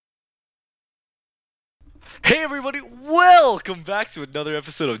Hey everybody, welcome back to another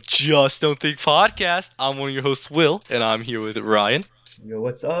episode of Just Don't Think Podcast. I'm one of your hosts, Will, and I'm here with Ryan. Yo,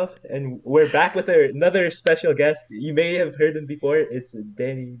 what's up? And we're back with another special guest. You may have heard him before. It's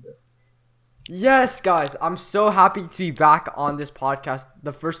Danny. Yes, guys, I'm so happy to be back on this podcast.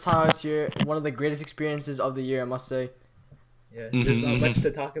 The first time I was here, one of the greatest experiences of the year, I must say. Yeah, there's not much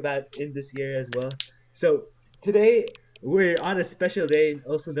to talk about in this year as well. So today we're on a special day,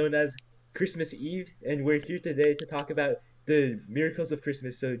 also known as Christmas Eve, and we're here today to talk about the miracles of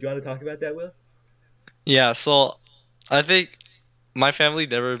Christmas. So do you want to talk about that, Will? Yeah, so I think my family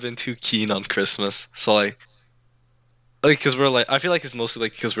never been too keen on Christmas. So because we're I feel like it's mostly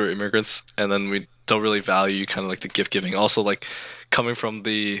like because we're immigrants, and then we don't really value kind of like the gift giving. Also, like coming from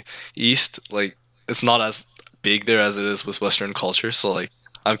the East, like it's not as big there as it is with Western culture. So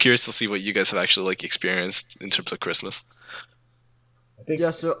I'm curious to see what you guys have actually like experienced in terms of Christmas. I think. Yeah,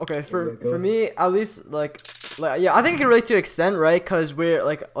 so okay, Yeah, go for ahead. me at least, yeah, I think it can relate to an extent, right? Cause we're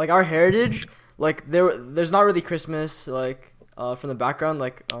like our heritage, there's not really Christmas from the background,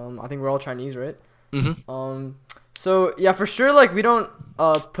 I think we're all Chinese, right? Mm-hmm. So yeah, for sure, like we don't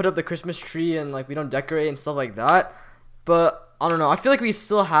put up the Christmas tree and like we don't decorate and stuff like that. But I don't know. I feel like we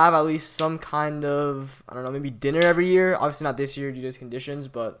still have at least some kind of, I don't know, maybe dinner every year. Obviously not this year due to conditions,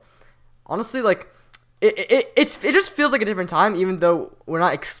 but honestly, like it just feels like a different time, even though we're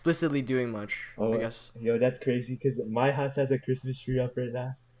not explicitly doing much. Oh, I guess yo, that's crazy because my house has a Christmas tree up right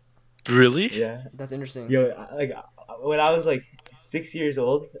now. Really? Yeah. that's interesting. When I was like 6 years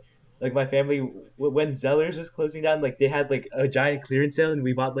old, like my family when Zellers was closing down, like they had like a giant clearance sale, and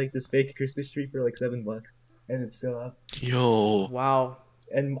we bought like this fake Christmas tree for like $7, and it's still up. Yo. Wow.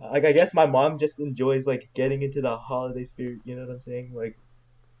 And like I guess my mom just enjoys like getting into the holiday spirit. You know what I'm saying? Like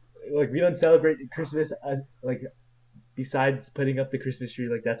we don't celebrate Christmas like besides putting up the Christmas tree.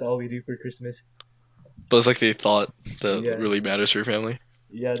 Like that's all we do for Christmas. But it's like they thought that Yeah, really matters for your family.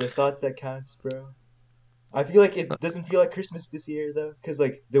 yeah, the thought that counts, bro. I feel like it doesn't feel like Christmas this year though, because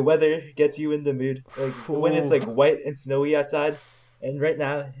like the weather gets you in the mood. Like when it's Ooh. like white and snowy outside, and right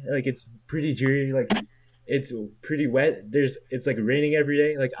now like it's pretty dreary. Like it's pretty wet. It's like raining every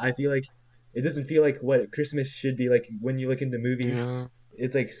day. Like I feel like it doesn't feel like what Christmas should be like when you look in the movies. Yeah.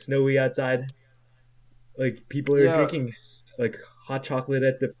 It's like snowy outside. Like people are Yeah. drinking like hot chocolate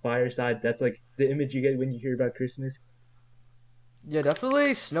at the fireside. That's like the image you get when you hear about Christmas. Yeah,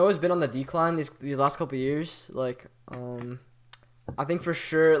 definitely. Snow has been on the decline these last couple of years. I think for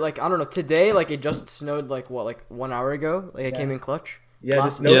sure. Like I don't know. Today, like it just snowed like what, like 1 hour ago. Like it came Yeah. in clutch. Yeah, the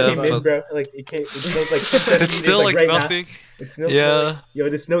Last snow week, Yeah, came in, but but bro. Like it came. It snowed like 10 it's centimeters, still like like right now. nothing. It's still snowing. Yeah. Yo,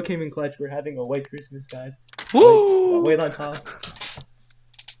 the snow came in clutch. We're having a white Christmas, guys. Woo! Wait on top.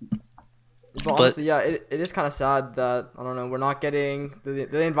 But But honestly, yeah, it is kind of sad that I don't know, we're not getting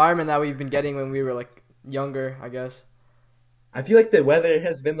the environment that we've been getting when we were like younger, I guess. I feel like the weather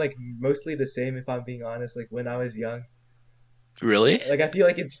has been like mostly the same, if I'm being honest. Like when I was young, really? like I feel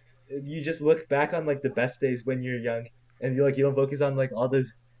like it's you just look back on like the best days when you're young, and you don't focus on like all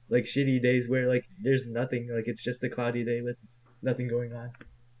those like shitty days where like there's nothing. Like it's just a cloudy day with nothing going on.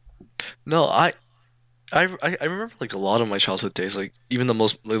 No, I remember like a lot of my childhood days, like even the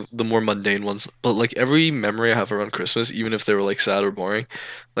more mundane ones. But like every memory I have around Christmas, even if they were like sad or boring,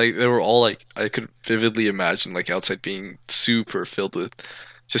 like they were all like I could vividly imagine like outside being super filled with,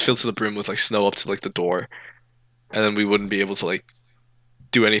 just filled to the brim with like snow up to like the door, and then we wouldn't be able to like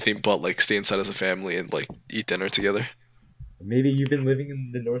do anything but like stay inside as a family and like eat dinner together. Maybe you've been living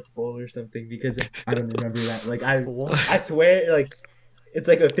in the North Pole or something because I don't remember that. I What? swear, like it's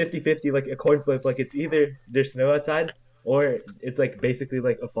like a 50-50, like a coin flip. Like it's either there's snow outside or it's like basically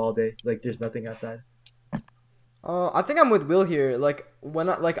like a fall day. Like there's nothing outside. I think I'm with Will here. When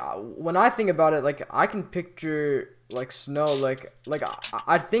I think about it, like I can picture like snow.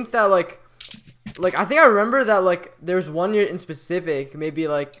 I think that like I think I remember that like there's one year in specific, maybe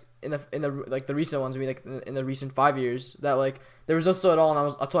like in the like the recent ones, I mean like in the recent 5 years, that like there was no snow at all,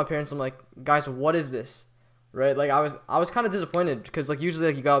 and I told my parents, I'm like, guys, what is this, right? Like I was kind of disappointed because like usually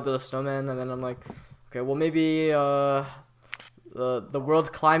like you gotta build a snowman, and then I'm like, okay, well maybe the world's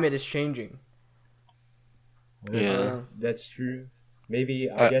climate is changing. I don't Yeah. know. That's true.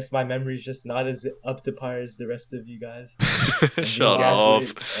 Maybe I I guess my memory's just not as up to par as the rest of you guys, and you Shut guys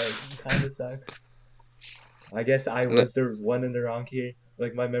up. kind of sucks. I guess I was the one in the wrong here.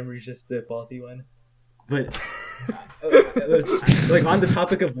 Like my memory's just the faulty one. But like on the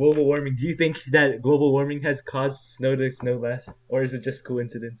topic of global warming, do you think that global warming has caused snow to snow less, or is it just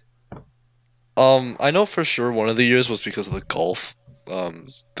coincidence? I know for sure one of the years was because of the Gulf,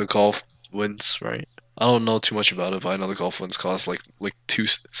 the Gulf winds, right? I don't know too much about it, but I know the Gulf winds caused like 2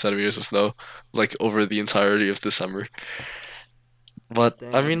 centimeters of snow, like over the entirety of December. But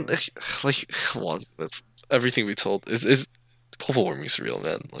I mean, Dang. like, come on, that's everything we told. Is global warming is real,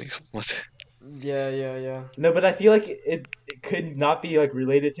 man. Like, what? Yeah, yeah, yeah. No, but I feel like it could not be like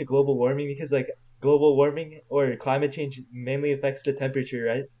related to global warming because like global warming or climate change mainly affects the temperature,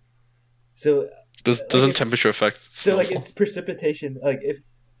 right? So like Doesn't temperature affect like snowfall? it's precipitation. Like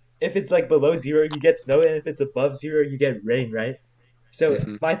if it's like below zero, you get snow, and if it's above zero, you get rain, right? So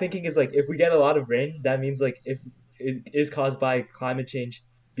Hmm. my thinking is like if we get a lot of rain, that means like if it is caused by climate change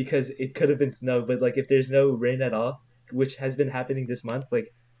because it could have been snow, but like if there's no rain at all, which has been happening this month, like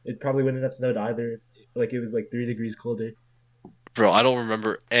it probably wouldn't have snowed either if like it was like 3 degrees colder. Bro, I don't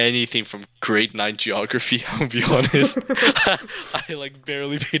remember anything from grade 9 geography, I'll be honest. I like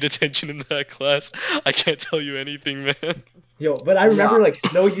barely paid attention in that class. I can't tell you anything, man. Yo, but I Yeah. remember like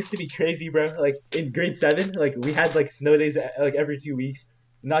snow used to be crazy, bro. Like in grade seven, like we had like snow days like every 2 weeks.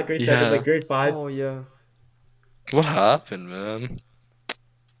 Not grade seven, like Yeah. grade five. Oh yeah. What happened, man?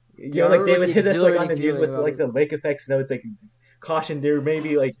 Yeah, I Like remember they like would the hit us like on exhilarating the news feeling with about like it. the lake effect snow. It's like caution, there may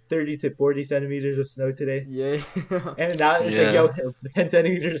be like 30 to 40 centimeters of snow today. Yeah. And now it's like, Yeah. yo, 10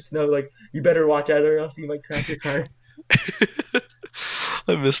 centimeters of snow. Like you better watch out or else you might crash your car.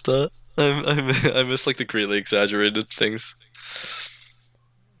 I missed that. I miss like the greatly exaggerated things.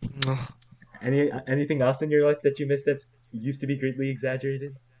 Anything else in your life that you missed that used to be greatly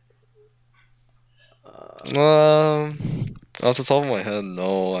exaggerated? uh, Off the top of my head,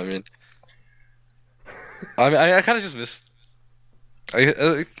 no. I kind of just miss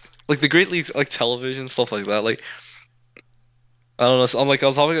like the Great Leagues, like television stuff like that. Like I don't know. So I'm like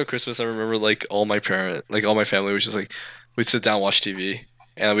on topic of Christmas. I remember like all my family was just like we'd sit down watch TV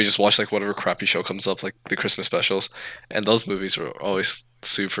and we just watch like whatever crappy show comes up, like the Christmas specials, and those movies were always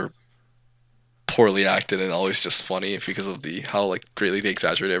super poorly acted and always just funny because of the how like greatly they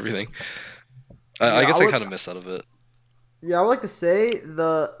exaggerate everything. I yeah, I guess I would kind of miss that a bit. yeah, I would like to say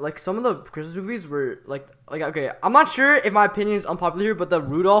the like some of the Christmas movies were like okay, I'm not sure if my opinion is unpopular here, but the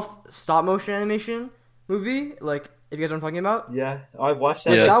Rudolph stop motion animation movie, like if you guys know what I'm talking about. Yeah, I've watched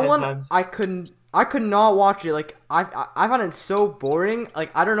that Like Yeah. like that 10 one, times. I could not watch it. Like I found it so boring.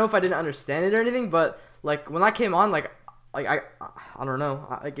 Like I don't know if I didn't understand it or anything, but like when that came on, like I don't know,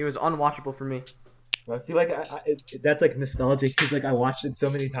 like it was unwatchable for me. I feel like that's like nostalgic because like I watched it so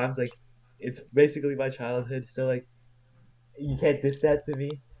many times. Like it's basically my childhood. So like you can't diss that to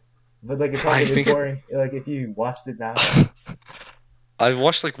me. But like it's also I it's think boring. Like if you watched it now, I've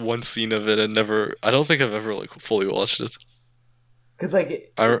watched like one scene of it and never. I don't think I've ever like fully watched it. because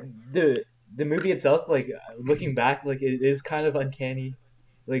like I the movie itself, like looking back, like it is kind of uncanny.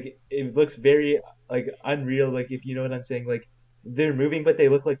 Like it looks very like unreal. Like if you know what I'm saying. Like they're moving, but they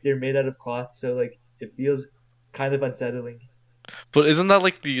look like they're made out of cloth. So like it feels kind of unsettling. But isn't that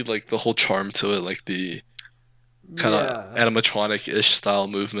like the whole charm to it, like the kind of Yeah. animatronic-ish style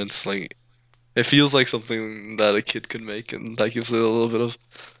movements? Like it feels like something that a kid could make, and that gives it a little bit of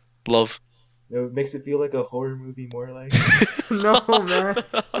love. It makes it feel like a horror movie more like. No, man.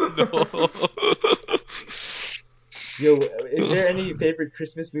 No. Yo, is there any favorite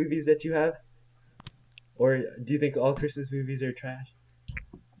Christmas movies that you have? Or do you think all Christmas movies are trash?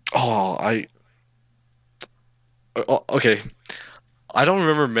 Oh, okay. I don't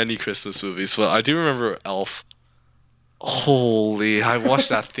remember many Christmas movies, but I do remember Elf. Holy, I watched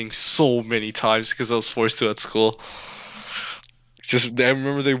that thing so many times because I was forced to at school. Just I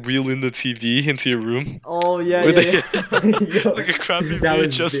remember they wheel in the TV into your room Oh yeah, where yeah, they Yo, like a crappy that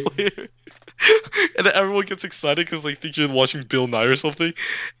was VHS big. player, and then everyone gets excited because they think you're watching Bill Nye or something,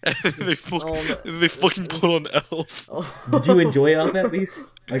 and then Oh no. they fucking put on Elf. Did you Oh. enjoy Elf at least?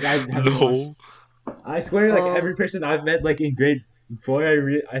 Like I haven't watched. No, I swear, like Um. every person I've met, like in grade four,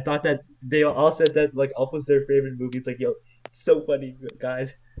 I thought that they all said that like Elf was their favorite movie. It's like, yo, it's so funny,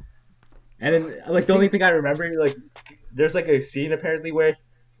 guys. And then I like the only think thing I remember, like there's like a scene apparently where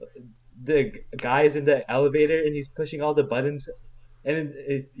the guy is in the elevator and he's pushing all the buttons, and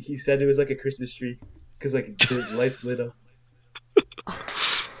then he said it was like a Christmas tree because like the lights lit up.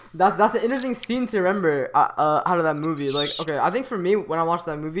 that's an interesting scene to remember out of that movie. Like, okay, I think for me when I watched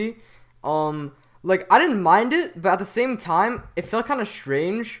that movie, like I didn't mind it, but at the same time, it felt kind of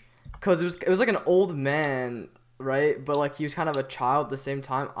strange because it was like an old man, right? But like he was kind of a child at the same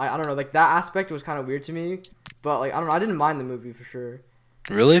time. I don't know, like that aspect was kind of weird to me. But like I don't know, I didn't mind the movie for sure.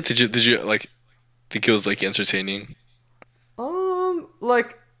 really? Did you like think it was like entertaining?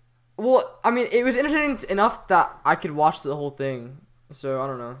 Like, well, I mean, it was entertaining enough that I could watch the whole thing. So I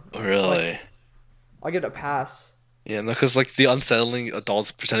don't know. Like, Really? I'll give it a pass. Yeah, no, because like the unsettling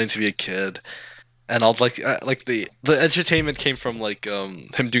adults pretending to be a kid, and I'll like the entertainment came from like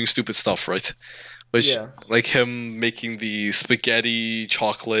him doing stupid stuff, right? Which Yeah. like him making the spaghetti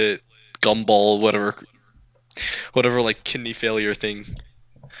chocolate gumball whatever like kidney failure thing.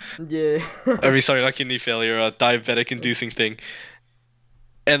 Yeah. I mean, sorry, not kidney failure, diabetic inducing thing.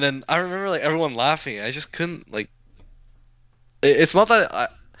 And then I remember like everyone laughing. I just couldn't like. It's not that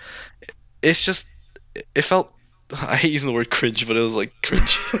it's just it felt. I hate using the word cringe, but it was like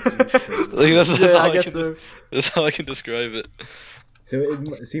cringe. Like that's Yeah, how I I guess can so. that's how I can describe it. So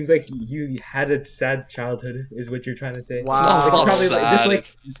it seems like you had a sad childhood, is what you're trying to say. It's Like Wow. not probably just sad. like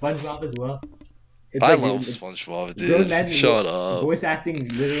It's SpongeBob as well. It's I like love SpongeBob, grown dude. men Shut up. voice acting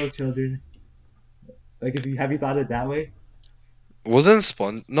literal children. Like if you have you thought it that way? Wasn't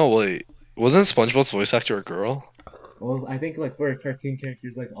Spon? No, wait. Wasn't SpongeBob's voice actor a girl? Well, I think like for cartoon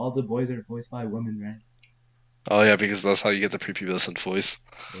characters, like all the boys are voiced by women, right? Oh yeah, because that's how you get the prepubescent voice.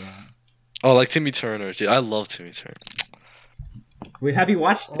 Yeah. Oh, like Timmy Turner, dude. I love Timmy Turner. Wait, have you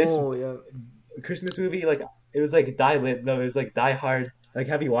watched this Oh yeah. Christmas movie? Like it was like Die Lit. No, it was like Die Hard. Like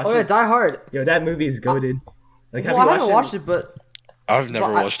have you watched Oh yeah, it? Die Hard. Yo, that movie is goated. Like have Well, you I haven't watched watched it, but I've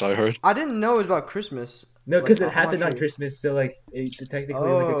never I- watched Die Hard. I didn't know it was about Christmas. No, Like, because it I'm not happened on sure. Christmas, so like it's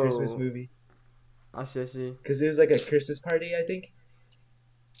technically like a Christmas Oh. movie. I see. I see. Because it was like a Christmas party, I think,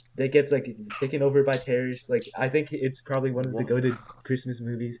 that gets like taken over by terrorists. Like I think it's probably one of the Wha- goated Christmas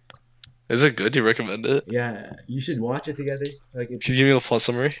movies. Is it good? Do you recommend it? Yeah, you should watch it together. Like it's Can you give me a plot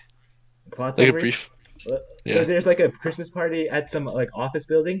summary? plot Like a summary. brief. So Yeah. there's like a Christmas party at some like office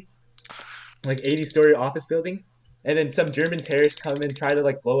building, like 80-story office building, and then some German terrorists come and try to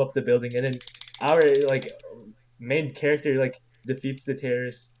like blow up the building, and then our like main character like defeats the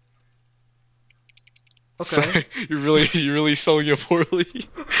terrorists. Okay. Sorry, you're really selling it poorly.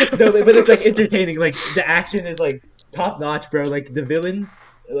 No, but it's like entertaining. Like the action is like top notch, bro. Like the villain,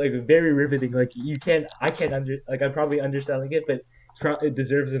 like very riveting. Like I can't like I'm probably underselling it, but it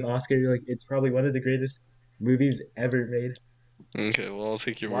deserves an Oscar. Like it's probably one of the greatest movies ever made. Okay, well I'll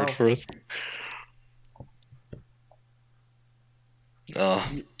take your Wow. word for it.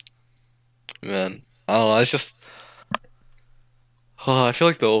 Oh, man. I don't know. It's just. Oh, I feel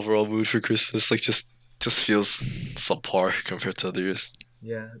like the overall mood for Christmas like just feels subpar compared to other years.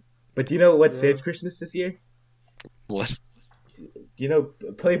 Yeah, but do you know what Yeah. saved Christmas this year? What? You know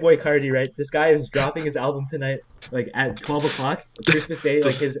Playboy Cardi, right? This guy is dropping his album tonight, like at 12 o'clock, Christmas Day.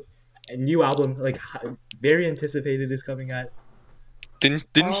 Like his new album, like very anticipated, is coming out. Didn't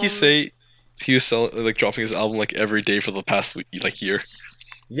he Um, say he was like dropping his album like every day for the past like year?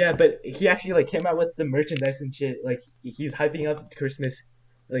 Yeah, but he actually like came out with the merchandise and shit. Like he's hyping up Christmas.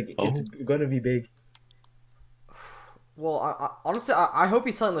 Like it's gonna be big. Well, honestly, I hope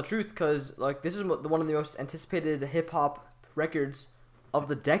he's telling the truth because like this is one of the most anticipated hip hop records of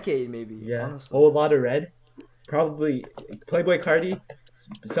the decade, maybe. Yeah, Honestly. whole lot of red. Probably Playboy Cardi.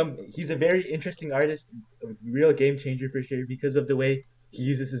 He's a very interesting artist, a real game changer for sure because of the way he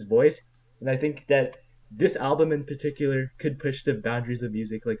uses his voice, and I think that this album in particular could push the boundaries of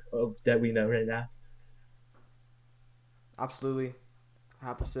music, like that we know right now. Absolutely. I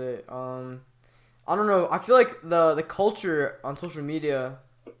have to say. I don't know. I feel like the culture on social media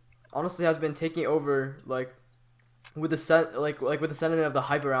honestly has been taking over like with with the sentiment of the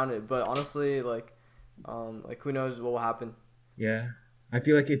hype around it, but honestly like who knows what will happen. Yeah, I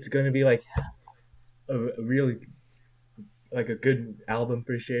feel like it's gonna be like a really like a good album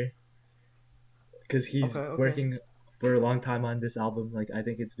for sure. Because he's Okay. working for a long time on this album. Like I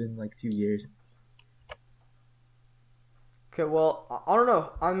think it's been like 2 years. Okay, well, I don't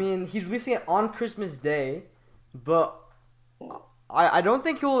know. I mean, he's releasing it on Christmas Day, but I don't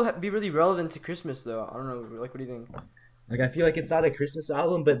think he'll be really relevant to Christmas though. I don't know. Like, what do you think? Like I feel like it's not a Christmas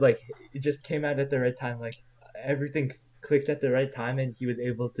album, but like it just came out at the right time. Like everything clicked at the right time, and he was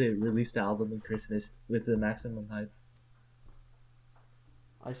able to release the album in Christmas with the maximum hype.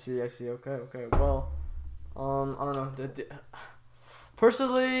 I see. Okay. Well, I don't know.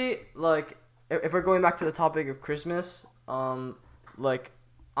 Personally, like, if we're going back to the topic of Christmas, like,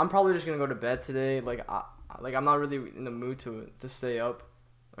 I'm probably just gonna go to bed today. Like, I'm not really in the mood to stay up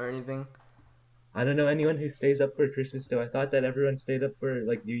or anything. I don't know anyone who stays up for Christmas though. I thought that everyone stayed up for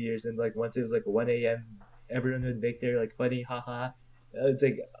like New Year's, and like once it was like 1 a.m., everyone would make their like funny haha. It's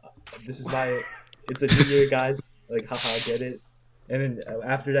like this is it's a New Year, guys. Like haha, get it. And then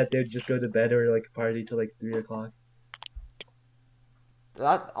after that, they'd just go to bed or like party till like 3 o'clock.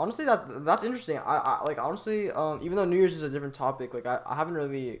 That's interesting. I like honestly, even though New Year's is a different topic, like I haven't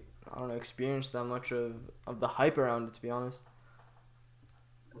really, I don't know, experienced that much of the hype around it, to be honest.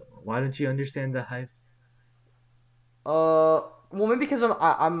 Why don't you understand the hype? Well, maybe because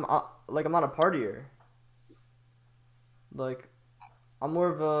I'm I'm not a partier. Like I'm more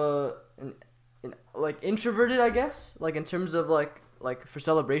of like introverted, I guess. Like in terms of like for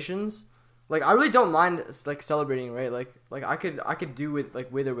celebrations, like I really don't mind like celebrating, right? Like I could do with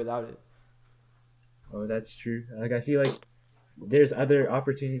or without it. Oh, that's true. Like I feel like there's other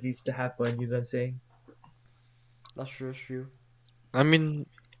opportunities to have fun. You know what I'm saying? That's true. That's true. I mean,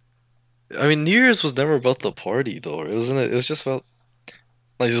 New Year's was never about the party though, wasn't it? It was just about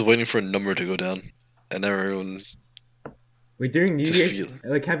like just waiting for a number to go down, and everyone Wait, during New just Year's,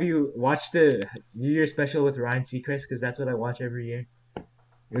 feel. like, have you watched the New Year's special with Ryan Seacrest? Because that's what I watch every year. It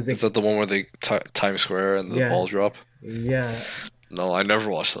was Is like, that the one where they Times Square and the yeah, ball drop? yeah. No, I never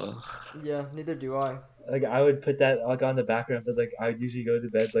watched that. Yeah, neither do I. Like I would put that like on the background, but like I would usually go to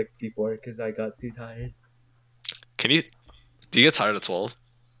bed like before because I got too tired. Can you? Do you get tired at 12?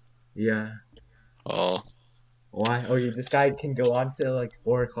 Yeah. Oh, Why? Oh, this guy can go on till like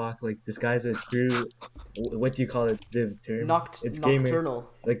 4 o'clock. Like this guy's a true. What do you call it? The term? It's gamer. Nocturnal.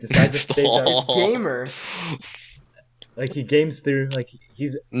 Like this guy just stays up. It's gamer. Like he games through. Like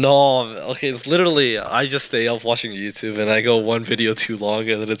he's. no. Okay, it's literally I just stay up watching YouTube and I go one video too long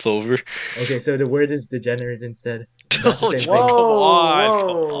and then it's over. Okay, so the word is degenerate instead. Not the Oh, same Whoa, thing.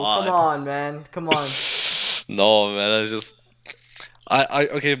 whoa, come on, man, come on. No, man, I just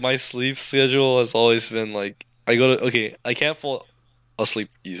okay, my sleep schedule has always been like I can't fall asleep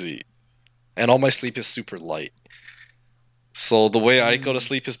easy. And all my sleep is super light. So the way I go to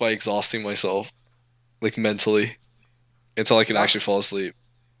sleep is by exhausting myself, like mentally, until I can That- actually fall asleep.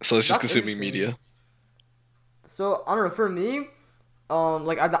 So it's just That's consuming interesting. media. So I don't know. For me,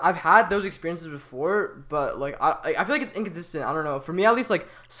 like I've had those experiences before, but like I feel like it's inconsistent. I don't know. For me, at least, like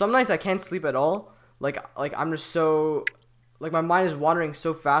some nights I can't sleep at all. Like I'm just so like my mind is wandering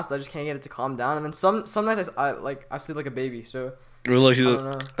so fast that I just can't get it to calm down. And then some nights I sleep like a baby. So We're like I don't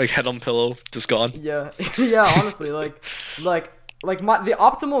know. like head on pillow, just gone. Yeah, yeah. Honestly, like the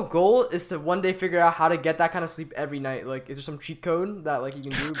optimal goal is to one day figure out how to get that kind of sleep every night. Like, is there some cheat code that like you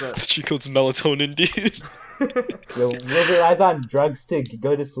can do? But Cheat code's melatonin, dude. Yo, we'll relies on drugs to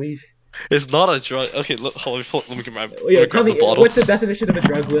go to sleep. It's not a drug. Okay, look, hold on, let me grab, Oh, yeah, let me tell grab me the bottle. what's the definition of a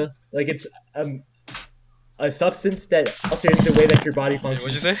drug, Will? Like it's a substance that alters the way that your body functions.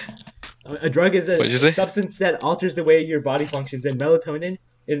 What'd you say? A drug is a What'd you say? substance that alters the way your body functions, and melatonin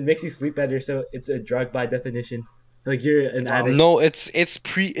it makes you sleep better, so it's a drug by definition. Like you're an addict. No, it's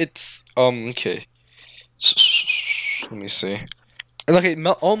okay. Let me see. And okay,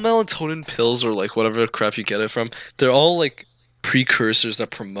 all melatonin pills or like whatever crap you get it from, they're all like precursors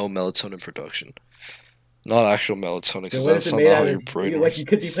that promote melatonin production. Not actual melatonin, because Then what is that's it not made how out your of? brain Like works. you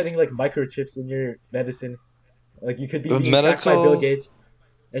could be putting like microchips in your medicine. Like you could be The being tracked by Bill medical- Gates,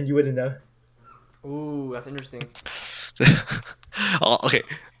 and you wouldn't know. ooh, that's interesting. Oh, okay.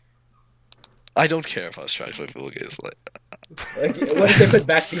 I don't care if I was tracked by Bill Gates. Like, Like what if they put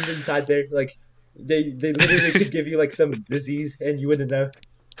vaccines inside there? Like they literally could give you like some disease, and you wouldn't know.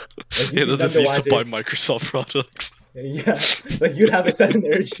 Like, yeah, you'd be the none the disease to wiser. buy Microsoft products. Yeah, like you'd have a sudden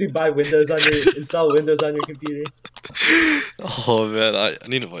urge to buy Windows on your install Windows on your computer. Oh man, I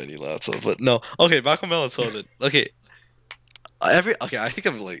need to buy a new laptop. But no, okay, back on melatonin. Okay, I think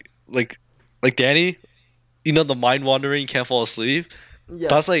I'm like Danny. You know the mind wandering, you can't fall asleep. Yeah.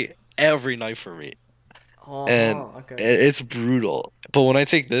 That's like every night for me, Oh, and okay. it's brutal. But when I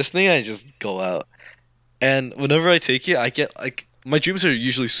take this thing, I just go out. And whenever I take it, I get like my dreams are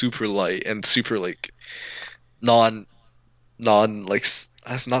usually super light and super like non like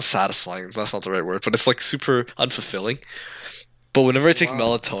not satisfying. That's not the right word, but it's like super unfulfilling. But whenever I take Wow.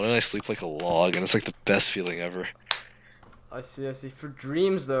 melatonin, I sleep like a log, and it's like the best feeling ever. I see. I see. For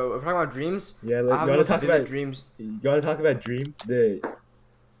dreams, though, if we're talking about dreams, Yeah, I like have you the want most to talk vivid about dreams. you want to talk about Dream the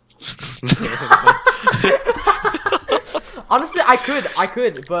Honestly, I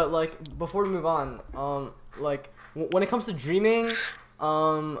could, but like before we move on, like when it comes to dreaming,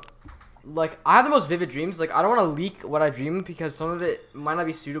 like I have the most vivid dreams. Like I don't want to leak what I dream because some of it might not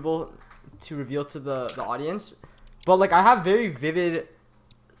be suitable to reveal to the audience, but like I have very vivid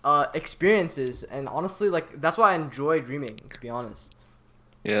experiences, and honestly, like that's why I enjoy dreaming. To be honest.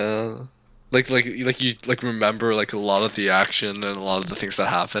 Yeah, you like remember like a lot of the action and a lot of the things that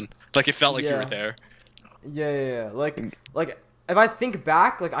happen. Like it felt like you Yeah. were there. Yeah. Like if I think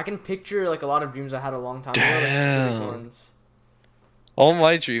back, like I can picture like a lot of dreams I had a long time ago, like specific Damn. ones. All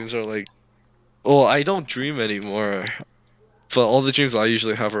my dreams are like, well, I don't dream anymore, but all the dreams I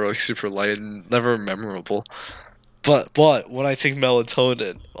usually have are like super light and never memorable. But when I take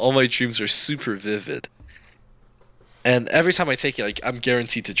melatonin, all my dreams are super vivid. And every time I take it, like I'm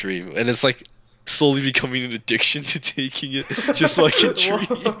guaranteed to dream, and it's like slowly becoming an addiction to taking it just so I can dream.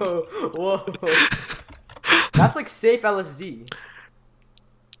 Whoa. That's like safe LSD.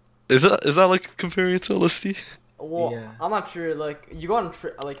 Is that like comparing it to LSD? Well, Yeah. I'm not sure. Like, you go on a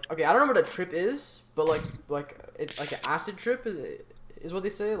trip. Like, okay, I don't know what a trip is, but like it's like an acid trip is what they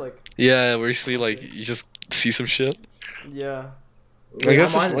say. Like, Yeah, where you see like you just see some shit. yeah. I Wait,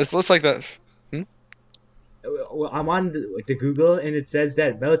 guess I'm on. it's like that. Well, I'm on the Google, and it says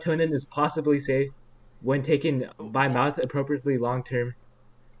that melatonin is possibly safe when taken by mouth appropriately long term.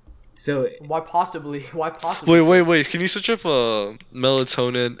 So Why possibly? Why possibly? Wait. Can you search up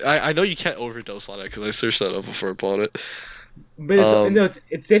melatonin? I know you can't overdose on it because I searched that up before I bought it. but it's Um, no,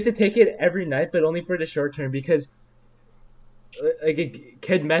 it's safe to take it every night, but only for the short term because like it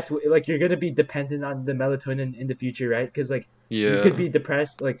could mess with like you're gonna be dependent on the melatonin in the future, right? Because like you could yeah. be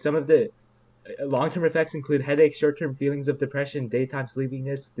depressed. Like some of the long term effects include headaches, short term feelings of depression, daytime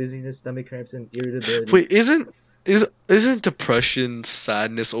sleepiness, dizziness, stomach cramps, and irritability. Wait, isn't depression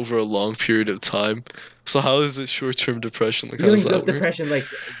sadness over a long period of time? So how is it short-term depression? Like how does Feelings that of work? depression, like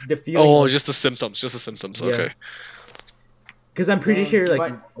the feeling. Oh, Of, just the symptoms, just the symptoms. yeah, Okay. because I'm pretty Dang, sure you like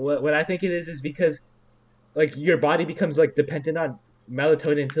might. what I think it is because like your body becomes like dependent on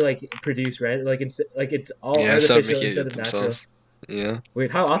melatonin to like produce, right? Like it's all Yeah, instead of artificial making instead it of natural. themselves. Yeah.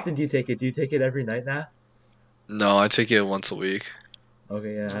 Wait, how often do you take it? Do you take it every night now? No, I take it once a week.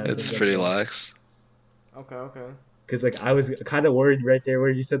 Okay, yeah, I It's think pretty that's right. lax. Okay. Because like I was kind of worried right there where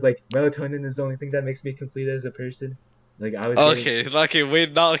you said like melatonin is the only thing that makes me complete as a person. Like I was getting, Okay,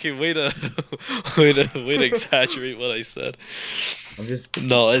 wait, not okay, wait to way to exaggerate what I said. I'm just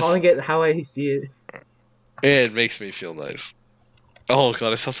No, calling it how I see it. it makes me feel nice. Oh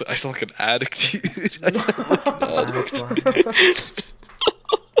god, I sound like an addict, dude. I sound like an Ah, come on. addict.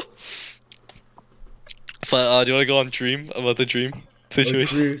 But do you want to go on Dream about the Dream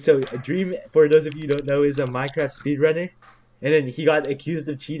situation? So a Dream, for those of you who don't know, is a Minecraft speedrunner, and then he got accused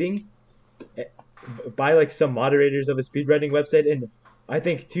of cheating eh, by like some moderators of a speedrunning website, and I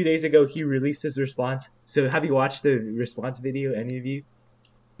think 2 days ago he released his response. So have you watched the response video, any of you?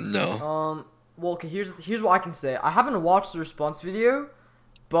 No. Well, okay. Here's what I can say. I haven't watched the response video,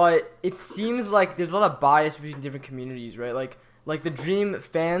 but it seems like there's a lot of bias between different communities, right? Like the Dream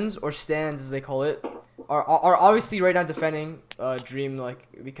fans or stans as they call it are obviously right now defending Dream like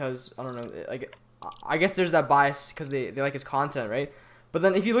because I don't know like I guess there's that bias because they like his content, right? But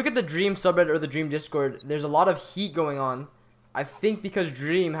then if you look at the Dream subreddit or the Dream Discord, there's a lot of heat going on. I think because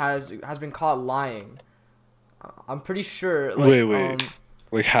Dream has been caught lying. I'm pretty sure. Like, Wait.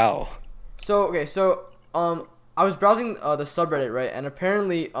 Like how? So okay, so I was browsing the subreddit, right, and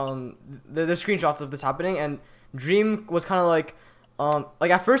apparently there's screenshots of this happening, and Dream was kind of like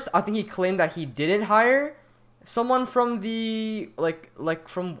at first I think he claimed that he didn't hire someone from the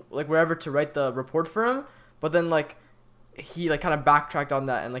from wherever to write the report for him, but then like he like kind of backtracked on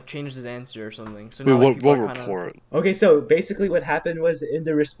that and like changed his answer or something. So Wait, now like people what are kind of report? Okay, so basically what happened was in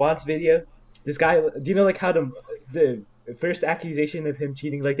the response video, this guy, do you know like how the first accusation of him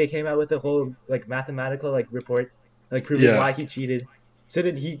cheating, like they came out with a whole like mathematical like report, like proving Yeah. why he cheated. So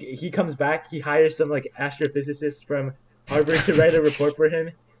then he comes back, he hires some like astrophysicist from Harvard to write a report for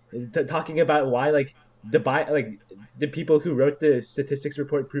him, talking about why like the people who wrote the statistics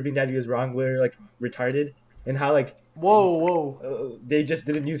report proving that he was wrong were like retarded, and how like whoa. they just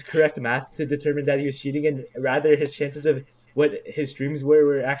didn't use correct math to determine that he was cheating, and rather his chances of what his streams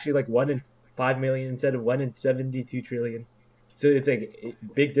were actually like 1 in 5 million instead of 1 in 72 trillion. So it's like a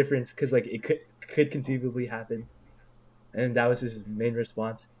big difference because like it could conceivably happen, and that was his main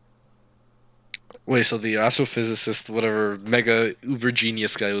response. Wait, so the astrophysicist, whatever mega uber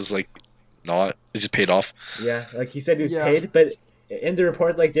genius guy was like not. He just paid off. Yeah, like he said he was Yeah. paid, but in the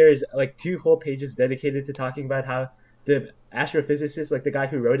report, like there's like 2 whole pages dedicated to talking about how the astrophysicist, like the guy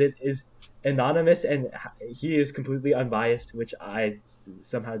who wrote it, is anonymous and he is completely unbiased, which I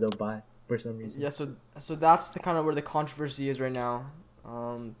somehow don't buy for some reason. Yeah, so that's the kind of where the controversy is right now.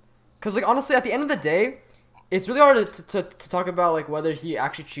 Cause like honestly, at the end of the day, it's really hard to talk about like whether he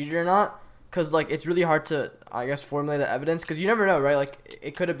actually cheated or not. Cause like it's really hard to I guess formulate the evidence. Cause you never know, right? Like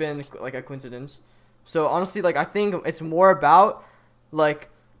it could have been like a coincidence. So honestly, like I think it's more about like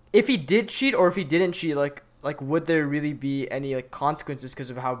if he did cheat or if he didn't cheat. Like would there really be any like consequences because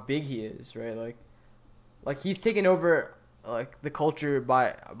of how big he is, right? Like he's taken over like the culture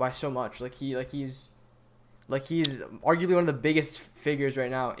by so much. He's arguably one of the biggest figures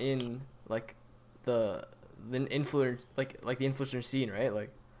right now in like the influence like the influencer scene, right?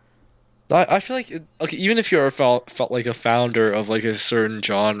 Like I feel like okay, even if you're felt like a founder of like a certain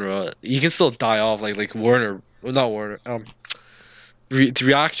genre, you can still die off like Warner, well, not Warner. the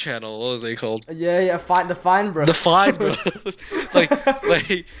React channel. What was they called? Yeah, the fine bro. The Fine Bros. like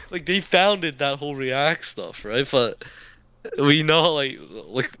like they founded that whole React stuff, right? But we know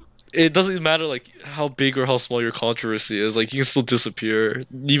like it doesn't matter like how big or how small your controversy is. Like you can still disappear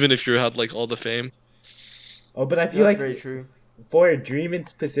even if you had like all the fame. Oh, but I Yeah, feel that's like very true. for Dream in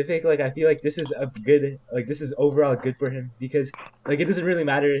specific, like I feel like this is a good, like this is overall good for him because like it doesn't really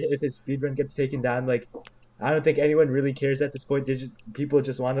matter if his speedrun gets taken down. Like I don't think anyone really cares at this point. People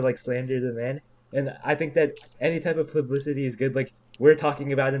just want to like slander the man, and I think that any type of publicity is good. Like we're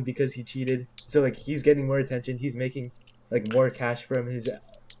talking about him because he cheated, so like he's getting more attention. He's making like more cash from his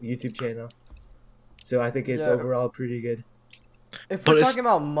YouTube channel, so I think it's Yeah, overall pretty good. if we're But it's talking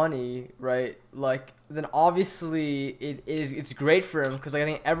about money, right? Like, then obviously it's great for him because like I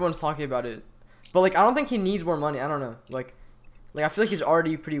think everyone's talking about it. But like I don't think he needs more money. I don't know. Like I feel like he's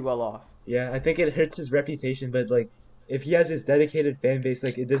already pretty well off. Yeah, I think it hurts his reputation, but like if he has his dedicated fan base,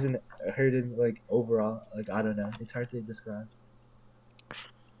 like it doesn't hurt him like overall. Like I don't know, it's hard to describe.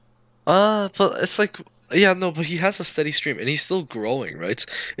 but it's like yeah, no, but he has a steady stream and he's still growing, right?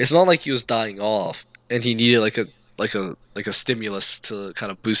 It's not like he was dying off and he needed like a stimulus to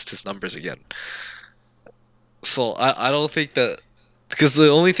kind of boost his numbers again. So I don't think that because the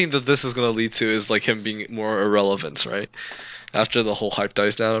only thing that this is gonna lead to is like him being more irrelevant, right? After the whole hype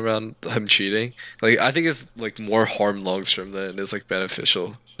dies down around him cheating. Like I think it's like more harm long term than it is like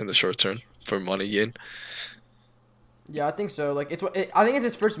beneficial in the short term for money gain. Yeah, I think so. Like I think it's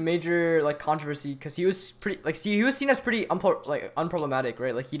his first major like controversy because he was pretty like he was seen as pretty unproblematic,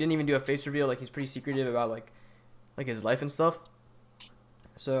 right? Like he didn't even do a face reveal. Like he's pretty secretive about like his life and stuff.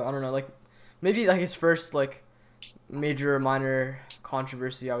 So I don't know, like maybe like his first like major or minor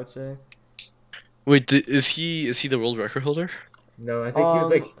controversy, I would say. Wait, is he the world record holder? No, I think he was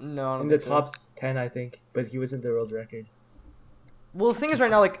like No, I don't in the think so. top 10, I think, but he wasn't the world record. Well, the thing is, right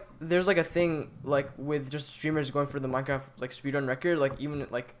now, like, there's like a thing like with just streamers going for the Minecraft like speedrun record. Like even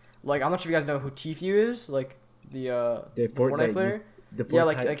like I'm not sure if you guys know who Tfue is, like the Fortnite player. The Yeah,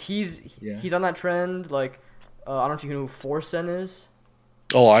 Fortnite- like he's yeah. he's on that trend. Like I don't know if you know who Forsen is.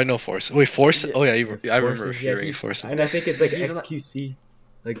 Oh, I know Force. Wait, Force. Yeah. Oh yeah, I remember Forces, yeah, hearing Force. and I think it's like He's on that- XQC.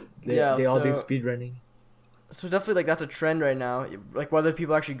 Like they, Yeah, they all do so- speed running. So definitely like that's a trend right now. Like whether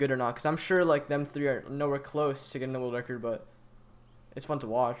people are actually good or not, because I'm sure like them three are nowhere close to getting the world record, but it's fun to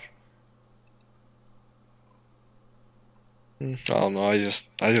watch. I don't know. I just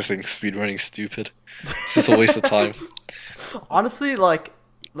think speedrunning's stupid. It's just a waste of time. Honestly, like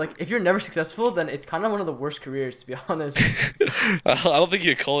if you're never successful, then it's kind of one of the worst careers, to be honest. I don't think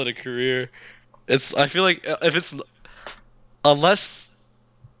you call it a career. I feel like if it's unless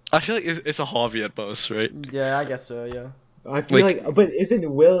I feel like it's a hobby at most, right? Yeah, I guess so. Yeah. I feel Like- like, but isn't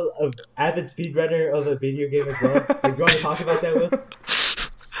Will a avid speedrunner of a video game as well? Like, do you want to talk about that, Will?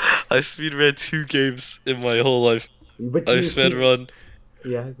 I speedran 2 games in my whole life. But I you speedrun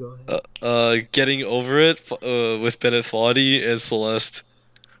Yeah, go ahead. Getting Over It with Bennett Foddy and Celeste.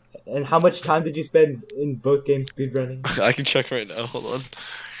 And how much time did you spend in both games speedrunning? I can check right now. Hold on.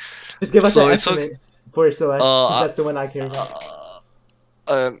 Just give us So an it's estimate for Celeste, 'cause I- that's the one I care about.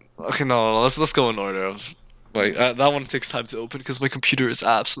 Okay, no, let's go in order. Like that one takes time to open because my computer is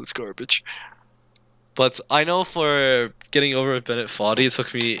absolute garbage. But I know for Getting Over with Bennett Foddy, it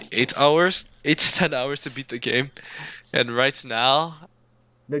took me 8 to 10 hours to beat the game, and right now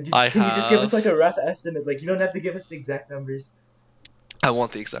No, I can you just give us have- like a rough estimate? Like you don't have to give us the exact numbers. I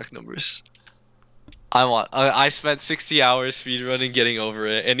want the exact numbers. I spent 60 hours speedrunning Getting Over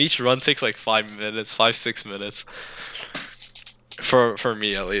It, and each run takes like 6 minutes. For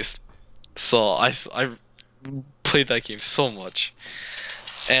me at least. So I played that game so much.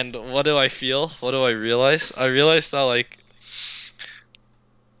 And what do I feel? What do I realize? I realized that like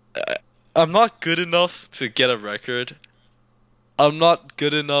I'm not good enough to get a record. I'm not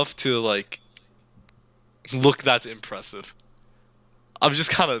good enough to like look that impressive. I'm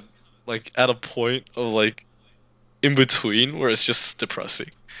just kind of like at a point of like in between where it's just depressing.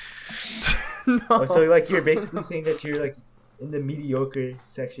 No. Oh, so like you're basically saying that you're like in the mediocre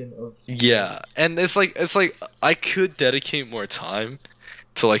section of. Yeah, and it's like I could dedicate more time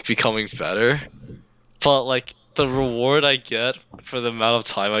to like becoming better, but like the reward I get for the amount of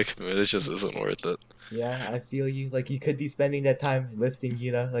time I commit it just isn't worth it. Yeah, I feel you. Like you could be spending that time lifting,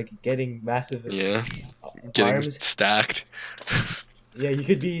 like getting massive Yeah, getting arms. stacked. Yeah, you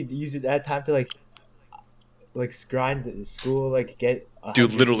could be using that time to like grind at school, like get Do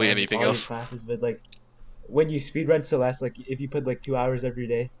 100 literally on anything all your else. classes. But like when you speedrun Celeste, like if you put like 2 hours every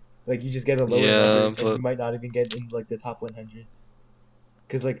day, like you just get a lower Yeah, number, and but- you might not even get in like the top 100.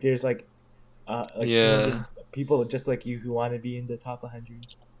 Cause like there's like Yeah. people just like you who want to be in the top 100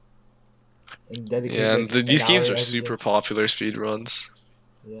 and dedicate Yeah, and like an these hour games are every super day. popular speedruns.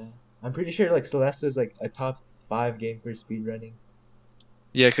 Yeah, I'm pretty sure like Celeste is like a top 5 game for speedrunning.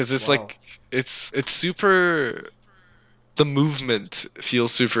 Yeah, because it's Wow. like it's super. The movement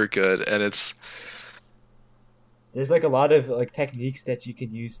feels super good, and it's There's like a lot of like techniques that you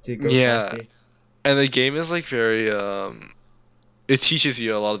can use to go yeah, faster. and the game is like very it teaches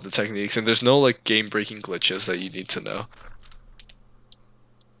you a lot of the techniques, and there's no like game-breaking glitches that you need to know.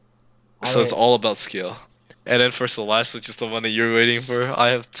 All So it's right, all about skill. And then for Celeste, which is the one that you're waiting for, I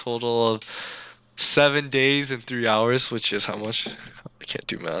have total of 7 days and 3 hours, which is how much? I can't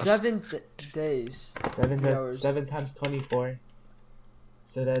do math. Days, seven 3 hours. 7 times 24.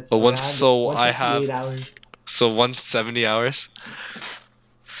 So that's But once, around so I 168 have hours. 170 hours.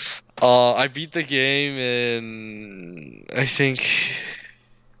 I beat the game in I think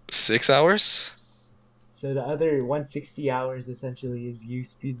 6 hours. So the other 160 hours essentially is you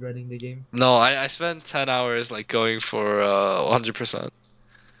speedrunning the game. No, I spent 10 hours like going for 100%.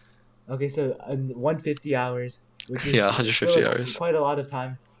 Okay, so 150 hours, which Yeah, is still 150 hours. quite a lot of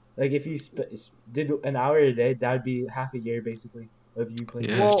time. Like if you did an hour a day, that would be half a year basically of you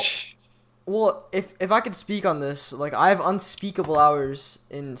playing the Yeah. game. Well, if I could speak on this, like I have unspeakable hours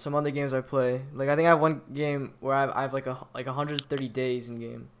in some other games I play. Like I think I have one game where I have like 130 days in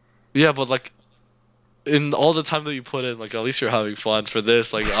game. Yeah, but like in all the time that you put in, like at least you're having fun. For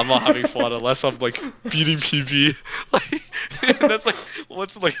this, like I'm not having fun unless I'm like beating PB. Like and that's like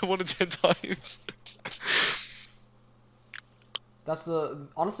once like 1 in 10 times. That's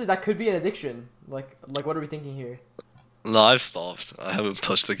honestly that could be an addiction. Like what are we thinking here? No, I've stopped. I haven't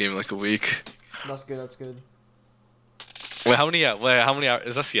touched the game in like a week. That's good. That's good. Wait, how many? Wait, how many hours?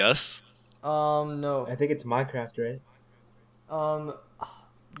 Is that CS? No. I think it's Minecraft, right? Um,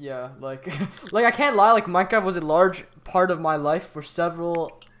 yeah. Like like I can't lie. Like Minecraft was a large part of my life for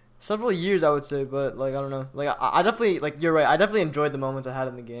several years, I would say. But like I don't know. Like I definitely like you're right. I definitely enjoyed the moments I had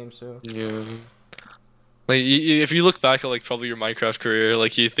in the game. So Yeah. Like if you look back at like probably your Minecraft career,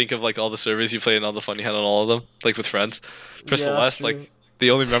 like you think of like all the servers you played and all the fun you had on all of them, like with friends. For yeah, that's Celeste, true. like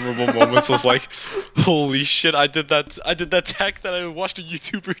the only memorable moments was like, holy shit, I did that tech that I watched a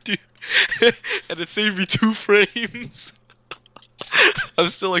YouTuber do, and it saved me 2 frames. I'm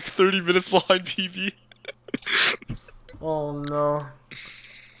still like 30 minutes behind PB. Oh no.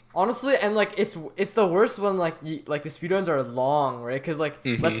 Honestly, and like it's the worst when like the speedruns are long, right? Because like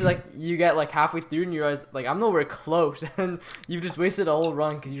let's say Hmm. like you get like halfway through and you realize like I'm nowhere close, and you've just wasted a whole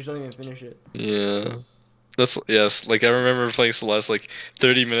run because you just don't even finish it. Yeah, that's yes. Like I remember playing Celeste like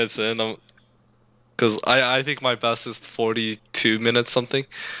 30 minutes in. Because I think my best is 42 minutes something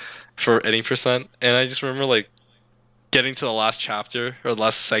for any percent, and I just remember like getting to the last chapter or the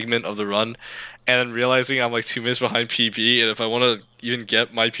last segment of the run, and then realizing I'm like 2 minutes behind PB, and if I want to even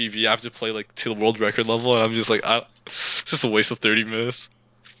get my PB, I have to play like to the world record level, and I'm just like, it's just a waste of 30 minutes.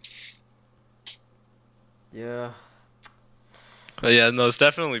 Yeah. But yeah, no, it's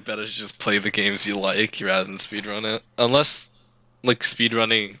definitely better to just play the games you like rather than speedrun it. Unless like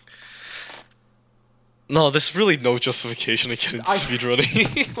speedrunning. No, there's really no justification to get into I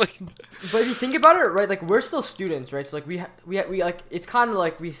speedrunning. Like, But if you think about it, right? Like we're still students, right? So like we like it's kind of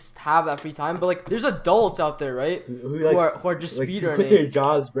like we have that free time, but like there's adults out there, right? Who are just like who quit their speedrunning.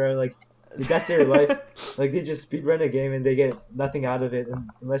 jobs, bro. Like that's their life. Like they just speedrun a game and they get nothing out of it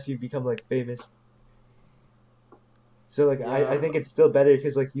unless you become like famous. So like I Yeah. think it's still better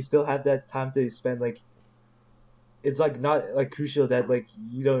because like you still have that time to spend like it's like not like crucial that like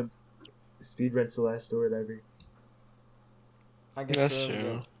you don't speedrun Celeste or whatever. I guess that's so.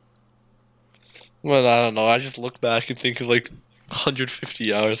 true. Yeah. Well, I don't know. I just look back and think of like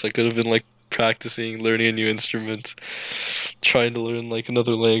 150 hours I could have been like practicing, learning a new instrument, trying to learn like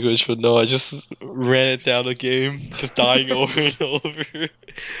another language, but no, I just ran it down a game, just dying over and over.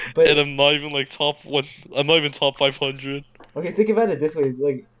 And But I'm not even like top one. I'm not even top 500. okay, think about it this way: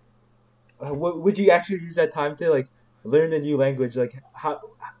 like, would you actually use that time to like learn a new language? Like, how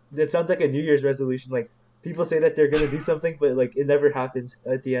that sounds like a New Year's resolution. Like, people say that they're gonna do something, but like it never happens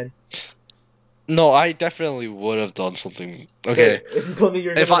at the end. No, I definitely would have done something. So Okay, if you told me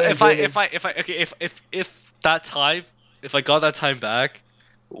you're gonna learn German, okay, if that time, if I got that time back,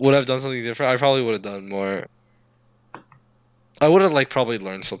 would I have done something different? I probably would have done more. I would have like probably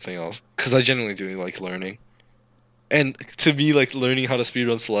learned something else because I genuinely do like learning, and to me, like learning how to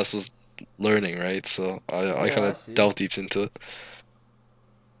speedrun Celeste was learning, right? So I Yeah, kind I of see. delved deep into it.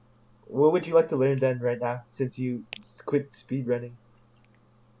 what would you like to learn then right now since you quit speedrunning?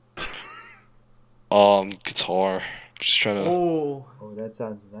 Guitar. Just trying to. Oh, Oh, that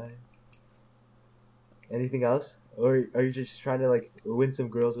sounds nice. Anything else, or are you just trying to like win some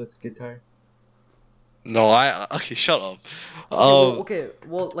girls with guitar? No, I okay, shut up. Um, Okay,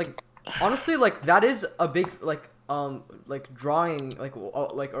 well, like honestly, like that is a big like drawing like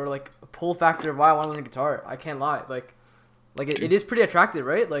or like pull factor of why I want to learn guitar. I can't lie, like it is pretty attractive,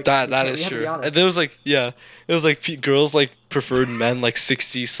 right? Like that we is have to be true. And honest. there was like yeah, it was like girls like preferred men like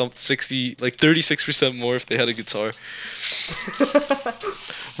 60 like 36% more if they had a guitar.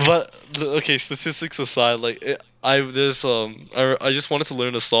 But okay, statistics aside, like I just wanted to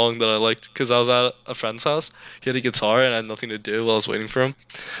learn a song that I liked because I was at a friend's house. He had a guitar and I had nothing to do while I was waiting for him,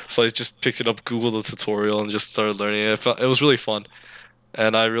 so I just picked it up, Googled the tutorial, and just started learning it. It was really fun,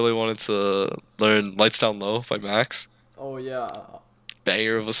 and I really wanted to learn "Lights Down Low" by Max. Oh yeah.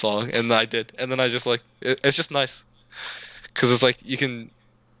 Banger of a song, and I did, and then I just like it's just nice because it's like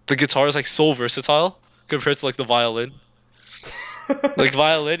the guitar is like so versatile compared to like the violin. Like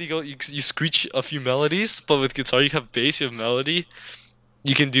violin, you screech a few melodies, but with guitar you have bass, you have melody,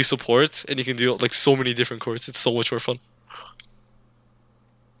 you can do support, and you can do like so many different chords. It's so much more fun,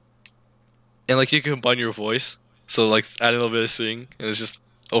 and like you can combine your voice, so like add a little bit of sing, and it's just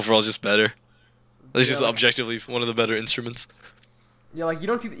overall just better. It's Yeah, just like objectively one of the better instruments. yeah, like you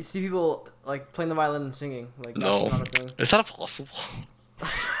don't see people like playing the violin and singing. Like that's just No, not a thing. is that possible?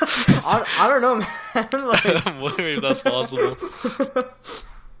 I don't know, man. Like I'm wondering if that's possible.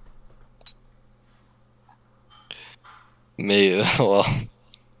 Maybe. Well,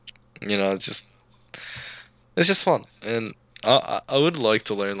 it's just fun, and I would like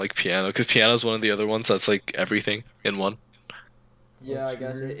to learn like piano because piano is one of the other ones that's like everything in one. Yeah, I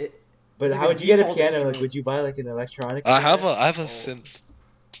guess True. it But it's like how a would you get a default piano? Like, instrument. would you buy like an electronic I piano? have a Oh. synth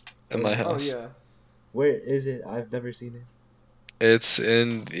in my Oh house. yeah. Where is it? I've never seen it. It's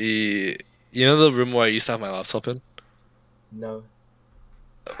in the room where I used to have my laptop in. No.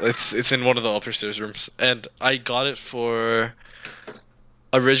 It's in one of the upper stairs rooms, and I got it for.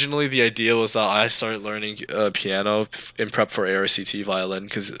 Originally, the idea was that I started learning piano in prep for ARCT violin,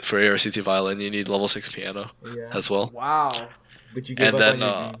 because for ARCT violin you need level 6 piano Yeah. as well. Wow. But you gave And up on then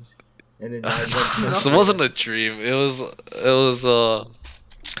your dreams, and then now you went this for wasn't a dream.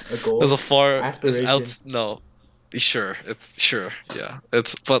 a It was goal, a far it's aspiration. out no. Sure, yeah.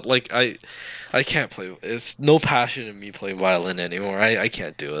 It's but like I can't play. It's no passion in me playing violin anymore. I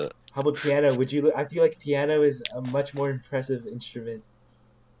can't do it. How about piano? Would you? I feel like piano is a much more impressive instrument.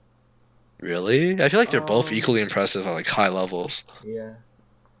 Really? I feel like they're both Um. equally impressive at like high levels. Yeah.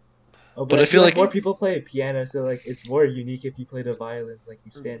 Oh, but But I I feel feel like like more people play piano, so like it's more unique if you play the violin. Like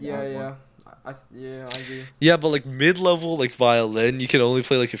you stand Yeah, out more. yeah. Yeah, I agree. yeah, but like mid-level like violin, you can only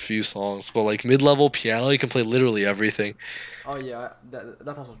play like a few songs. But like mid-level piano, you can play literally everything. Oh yeah,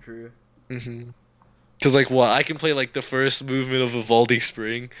 that's also true. Cause like what I can play like the first movement of Vivaldi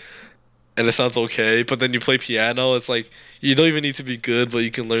Spring, and it sounds okay. But then you play piano, it's like you don't even need to be good, but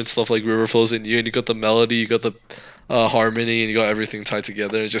you can learn stuff like River Flows in You, and you got the melody, you got the harmony, and you got everything tied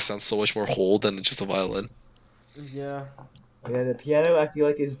together. It just sounds so much more whole than just a violin. Yeah. Yeah, the piano I feel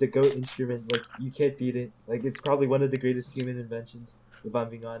like is the goat instrument. Like you can't beat it. Like it's probably one of the greatest human inventions. If I'm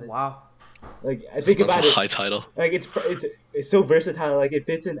being honest. Wow. Like I think That's about a it. high title. Like it's so versatile. Like it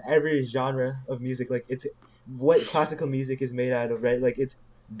fits in every genre of music. Like it's what classical music is made out of, right? Like it's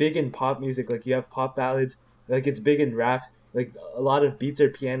big in pop music. Like you have pop ballads. Like it's big in rap. Like a lot of beats are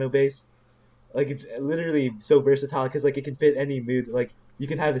piano based. Like it's literally so versatile because like it can fit any mood. Like you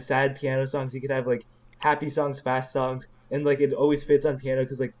can have sad piano songs. You could have like happy songs, fast songs, and like it always fits on piano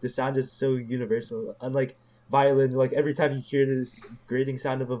because like the sound is so universal. Unlike violin, like every time you hear this grating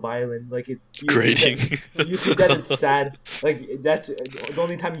sound of a violin, like it Grading. you see that it's sad. Like that's the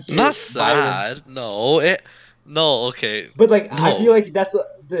only time you hear Not violin. sad. No, no, okay. But like I feel No. like that's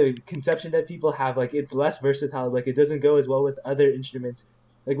the conception that people have. Like it's less versatile. Like it doesn't go as well with other instruments.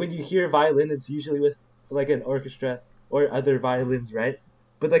 Like when you hear violin, it's usually with like an orchestra or other violins, right?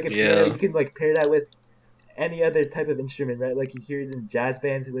 But like a piano, Yeah. you can like pair that with any other type of instrument, right? Like you hear it in jazz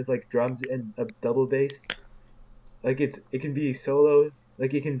bands with like drums and a double bass. Like it can be solo.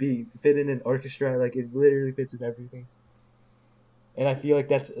 Like it can be fit in an orchestra. Like it literally fits in everything. And I feel like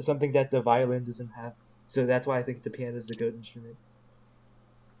that's something that the violin doesn't have. So that's why I think the piano is the goat instrument.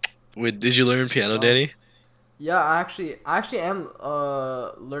 Wait, did you learn piano, Um, Danny? Yeah, I actually am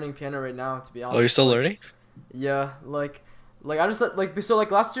learning piano right now, to be Oh, you're honest. still Like learning? yeah, like I just like so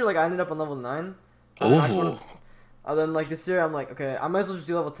like last year like I ended up on level 9. And then I just wanted, Oh, and then like this year I'm like, okay, I might as well just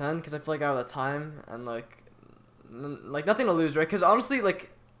do level 10 because I feel like I have the time and like like nothing to lose, right? Because honestly,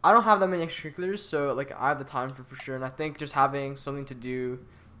 like I don't have that many extracurriculars, so like I have the time for sure. And I think just having something to do,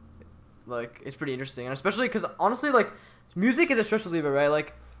 like, it's pretty interesting, and especially because honestly, like music is a stress reliever, right?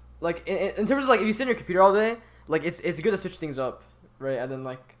 Like like in terms of like if you sit on your computer all day, like it's good to switch things up, right? And then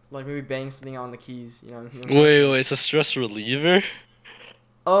like maybe bang something out on the keys, you know what I'm saying? Wait, it's a stress reliever?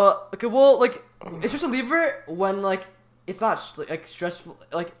 Okay, well, like it's just a lever when like it's not like stressful,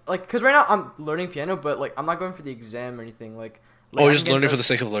 like because right now I'm learning piano, but like I'm not going for the exam or anything, Oh, I you're can just get learning for the the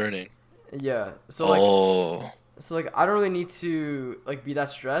sake of learning. yeah. Oh. So like I don't really need to like be that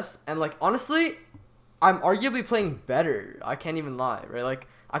stressed, and like honestly, I'm arguably playing better. I can't even lie, right? Like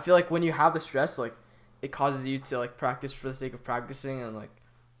I feel like when you have the stress, like it causes you to like practice for the sake of practicing, and like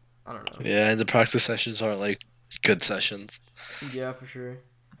I don't know. Yeah, and the practice sessions aren't like good sessions. Yeah, for sure.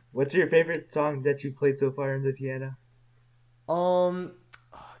 What's your favorite song that you played so far on the piano? Um,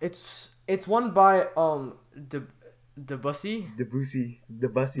 it's one by Debussy, Debussy.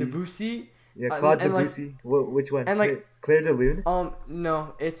 Debussy, Yeah, Claude and like Debussy. Which one? and like Claire de Lune?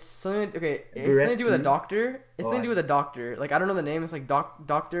 no, it's something. Okay, it's something to do with a Burlesque? doctor. It's Oh, something to do with a doctor. Like I don't know the name. It's like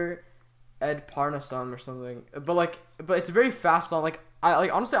Doctor Ed Parnasum or something. But it's a very fast song. Like I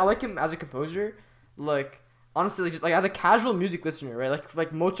like honestly I like him as a composer. Like honestly, like, just like as a casual music listener, right?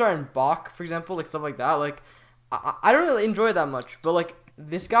 Like Mozart and Bach, for example, like stuff like that. Like I don't really enjoy it that much. But like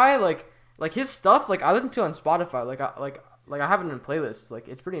this guy, like his stuff, like I listen to on Spotify. Like I have it in playlists. Like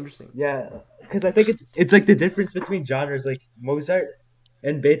it's pretty interesting. yeah, because I think it's like the difference between genres. Like Mozart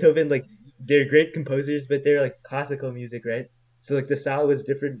and Beethoven, like they're great composers, but they're like classical music, right? So like the style was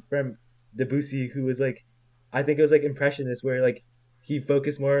different from Debussy, who was like, I think it was like impressionist, where like he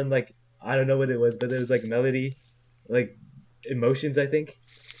focused more on like I don't know what it was, but it was like melody, like emotions. I think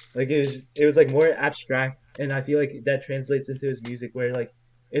like it was like more abstract, and I feel like that translates into his music, where like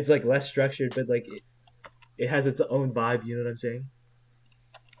it's like less structured, but like it has its own vibe. You know what I'm saying?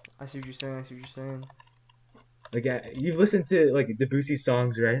 I see what you're saying. I see what you're saying. Like you've listened to like Debussy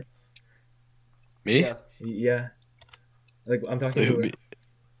songs, right? Me? Yeah. Yeah. Like I'm talking Wait, who, to. me?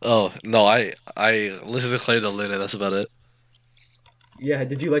 Oh no, I listen to Clay de Lune. That's about it. Yeah.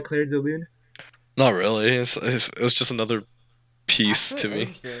 Did you like Claire de Lune? Not really. It was just another piece Actually, to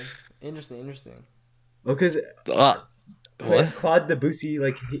me. interesting. Well, because Ah, what? Claude Debussy,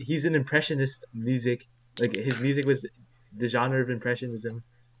 like he's an impressionist music. Like his music was the genre of impressionism,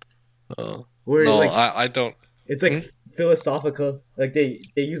 Oh where no, like I don't. it's like Hmm? philosophical. Like they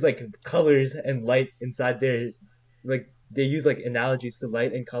use like colors and light inside their, like they use like analogies to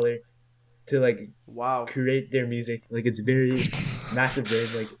light and color to like Wow. create their music. Like it's very massive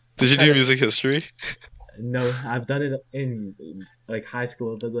brain. Like Did I'm you kind do of music history? no, I've done it in like high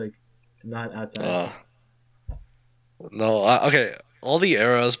school, but like not outside. Uh, no. Okay. All the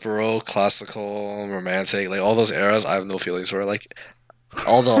eras, Baroque, classical, romantic, like all those eras, I have no feelings for. Like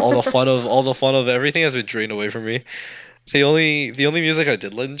all the fun of everything has been drained away from me. The only music I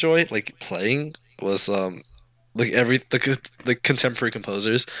did enjoy, like playing, was like the contemporary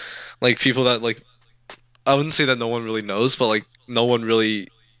composers, like people that like I wouldn't say that no one really knows, but like no one really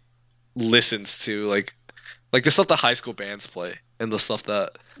listens to like the stuff that high school bands play and the stuff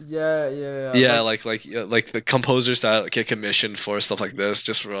that Yeah. yeah like the composers that get commissioned for stuff like this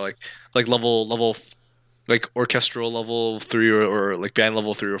just for like like orchestral level 3 or like band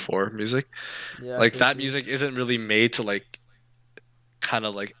level 3 or 4 music, Yeah, I like see. I that see. music isn't really made to like kind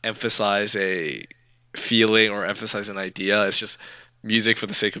of like emphasize a feeling or emphasize an idea. It's just music for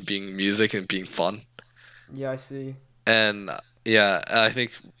the sake of being music and being fun. Yeah, I see. And yeah, I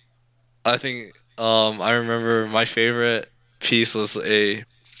think I remember my favorite piece was a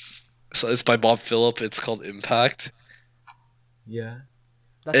so it's by Bob Phillip. It's called Impact. Yeah.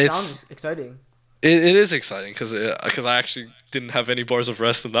 That It's sounds exciting. it is exciting because I actually didn't have any bars of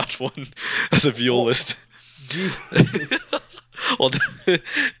rest in that one as a Oh, violist. jeez. Well,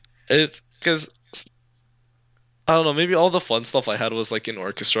 it's because I don't know. Maybe all the fun stuff I had was like in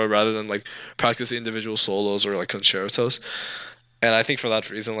orchestra rather than like practice individual solos or like concertos. And I think for that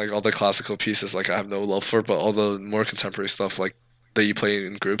reason, like all the classical pieces, like I have no love for, but all the more contemporary stuff, like that you play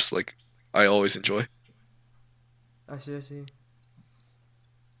in groups, like I always enjoy. I see. I see.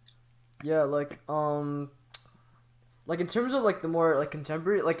 Yeah, like in terms of like the more like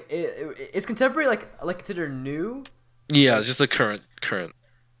contemporary, like is contemporary like considered new? Yeah, Like just the current.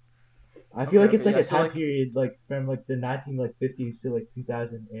 I feel okay, like it's okay, like yeah. a So time like period like from like the 1950s to like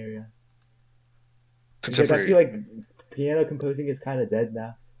 2000 area. It's like I Contemporary. feel like piano composing is kind of dead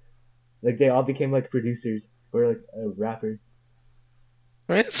now. Like they all became like producers or like a rapper.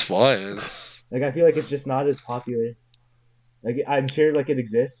 I mean, it's fine. It's Like I feel like it's just not as popular. Like I'm sure like it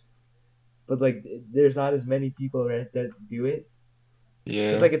exists, but like there's not as many people, right, that do it.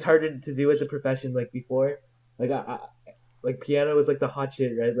 Cause yeah, like it's harder to do as a profession. Like before, like like piano was like the hot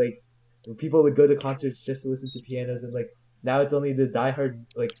shit, right? Like people would go to concerts just to listen to pianos, and like now it's only the diehard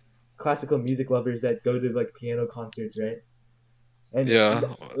like classical music lovers that go to like piano concerts, right? And Yeah.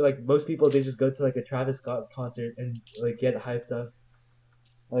 like most people, they just go to like a Travis Scott concert and like get hyped up.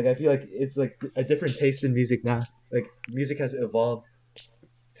 Like I feel like it's like a different taste in music now. Like music has evolved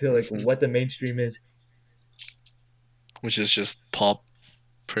to like what the mainstream is. Which is just pop,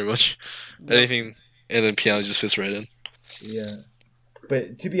 pretty much. Yeah. Anything, and then piano just fits right in. Yeah,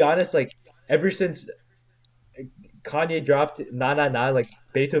 but to be honest, like ever since Kanye dropped "Na Na Na," like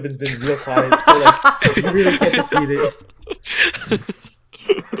Beethoven's been real quiet, so like you really can't dispute it.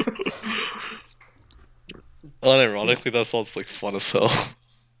 Unironically, that sounds like fun as hell.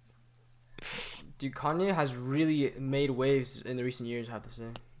 Dude, Kanye has really made waves in the recent years, I have to say.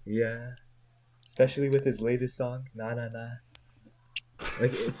 Yeah, especially with his latest song "Na Na Na."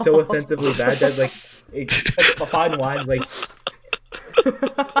 Like it's so offensively bad that like it's like a fine wine, like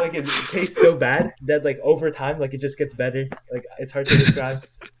it tastes so bad that like over time like it just gets better. Like it's hard to describe.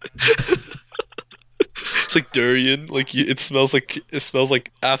 It's like durian. Like it smells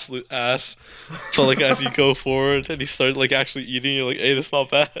like absolute ass. But like as you go forward and you start like actually eating, you're like, hey, that's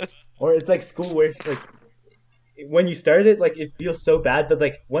not bad. Or it's like schoolwork. Like when you start it, like it feels so bad, but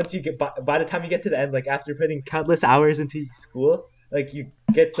like once you get by the time you get to the end, like after putting countless hours into school, like you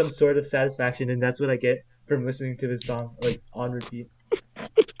get some sort of satisfaction, and that's what I get from listening to this song like on repeat.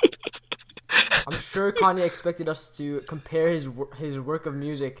 I'm sure Kanye expected us to compare his work of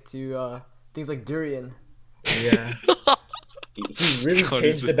music to things like Durian. Yeah. He really changed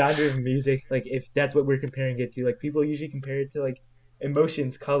Honestly. the boundary of music. Like if that's what we're comparing it to, like people usually compare it to like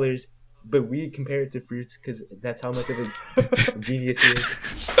emotions, colors, but we compare it to fruits because that's how much of a genius he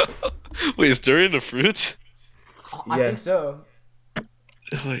is. Wait, is durian a fruit? I Yeah. think so.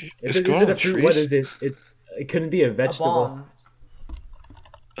 Wait, If it's it growing isn't a on fruit, trees? what is it? It couldn't be a A vegetable. bomb.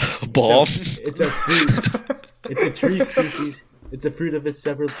 A bomb? It's a fruit. It's a tree species. It's a fruit of its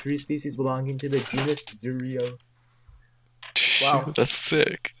several tree species belonging to the genus Durio. Wow. That's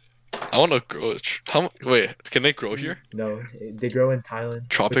sick. I want to grow it. Wait, can they grow here? No, they grow in Thailand.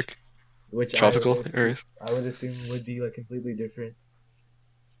 Tropic, which tropical I would, areas. I would assume would be like completely different.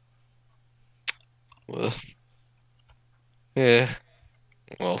 Well, yeah.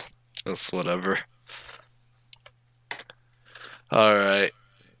 Well, that's whatever. All right.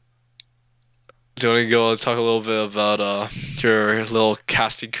 Do you want to go talk a little bit about your little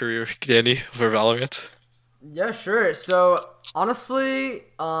casting career, Danny, for Valorant? Yeah, sure. So honestly,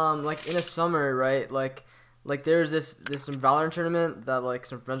 like in the summer, right? Like there's this some Valorant tournament that like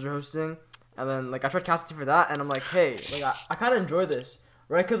some friends are hosting, and then like I tried casting for that, and I'm like, hey, like I kind of enjoy this,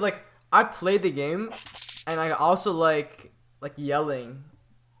 right? Cause like I played the game, and I also like yelling,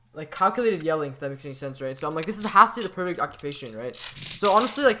 like calculated yelling, if that makes any sense, right? So I'm like, has to be the perfect occupation, right? So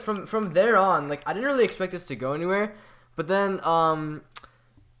honestly, like from there on, like I didn't really expect this to go anywhere, but then the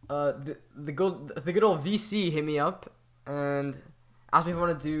good old VC hit me up and asked me if I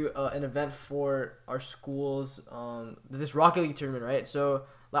want to do an event for our school's this Rocket League tournament, right? So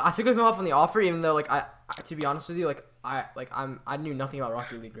like I took him up on the offer, even though like I to be honest with you, like I knew nothing about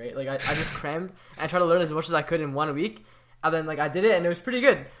Rocket League, right? Like I just crammed and tried to learn as much as I could in 1 week, and then like I did it and it was pretty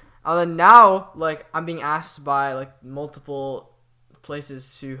good. And then now like I'm being asked by like multiple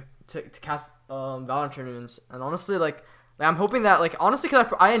places to cast Valorant tournaments, and honestly like I'm hoping that like honestly because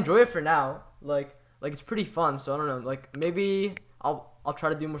I enjoy it for now, like it's pretty fun. So I don't know, like maybe I'll try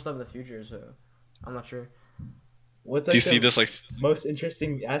to do more stuff in the future. So I'm not sure. What's Do like you see the this like? most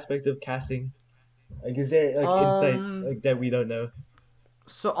interesting aspect of casting? Like, is there like insight like that we don't know?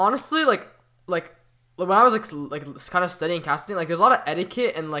 So honestly, like when I was like kind of studying casting, like there's a lot of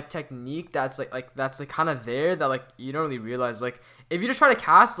etiquette and like technique that's that's like kind of there that like you don't really realize. Like if you just try to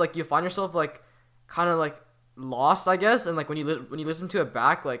cast, like you find yourself like kind of like lost, I guess, and like when you listen to it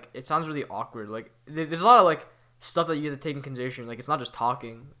back, like it sounds really awkward. Like there's a lot of like stuff that you have to take in consideration. Like it's not just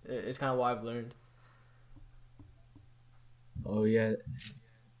talking. It's kind of what I've learned. Oh yeah,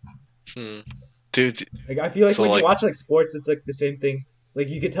 Dude, like I feel like So, when like- you watch like sports, it's like the same thing. Like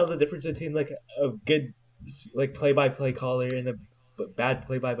you can tell the difference between like a good like play-by-play caller and a bad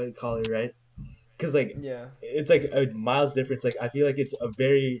play-by-play caller, right? Because like Yeah. it's like a miles difference. Like I feel like it's a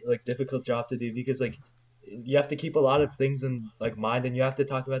very like difficult job to do because like you have to keep a lot of things in like mind, and you have to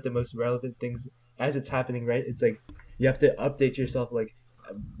talk about the most relevant things as it's happening, right? It's like you have to update yourself like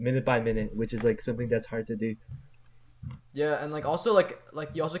minute by minute, which is like something that's hard to do. Yeah, and like also like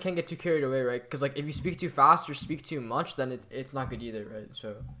you also can't get too carried away, right? Because like if you speak too fast or speak too much, then it's not good either, right?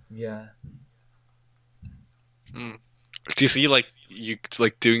 So Yeah. do you see like you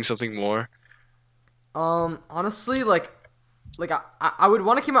like doing something more? honestly, like I would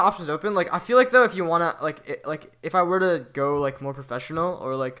want to keep my options open. Like I feel like though, if you wanna like if I were to go like more professional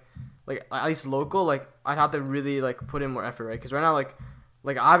or like like at least local, like I'd have to really like put in more effort, right? Because right now,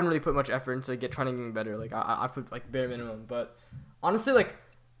 like I haven't really put much effort into trying to get better. Like I put like bare minimum, but honestly, like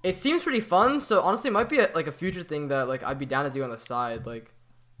it seems pretty fun. So honestly, it might be like a future thing that like I'd be down to do on the side. Like,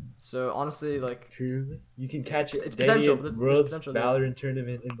 so honestly, like True. You can catch it's Danny potential. at There's World's potential there. Valorant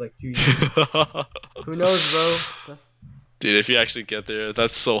tournament in like 2 years. Who knows, bro? Dude, if you actually get there,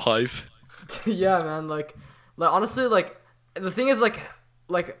 that's so hype. Yeah, man. Like honestly, like the thing is, like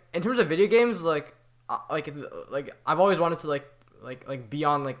in terms of video games, like I've always wanted to like be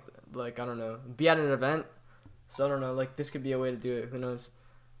on like I don't know, be at an event. So I don't know, like this could be a way to do it. Who knows?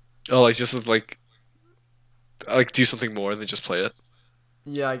 Oh, like just like do something more than just play it.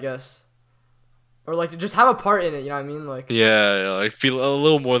 Yeah, I guess. Or like just have a part in it. You know what I mean? Like Yeah, like be a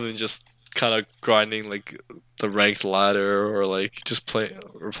little more than just kind of grinding like the ranked ladder or like just playing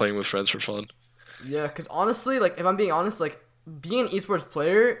with friends for fun. yeah, because honestly, like if I'm being honest, like being an esports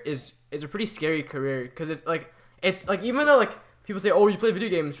player is a pretty scary career because it's like even though like people say, oh, you play video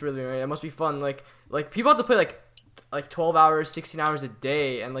games for a living, right? It must be fun. Like people have to play like 12 hours, 16 hours a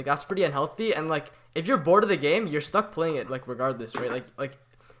day, and like that's pretty unhealthy. And like if you're bored of the game, you're stuck playing it like regardless, right?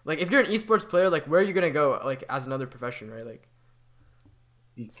 Like if you're an esports player, like where are you gonna go like as another profession, right? Like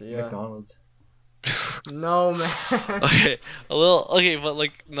so, yeah. McDonald's. No, man. Okay, a little okay, but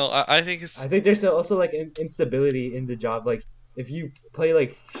like no, I think it's I think there's also like instability in the job. Like if you play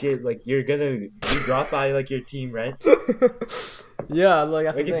like shit, like you're gonna be dropped by like your team, right? Yeah, like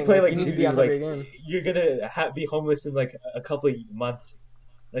that's Like the if thing. you play like you need to doo-doo, be on top like of your game. you're gonna be homeless in like a couple of months,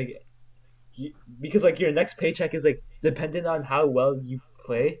 like because like your next paycheck is like dependent on how well you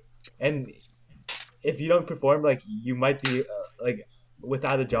play, and if you don't perform, like you might be like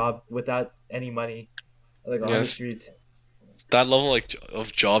without a job, without any money, like on the yes, streets. that level like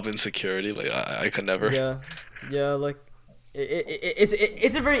of job insecurity. Like I could never. Yeah, yeah, like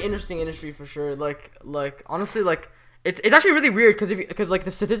it's a very interesting industry for sure. Like honestly, like it's actually really weird because like the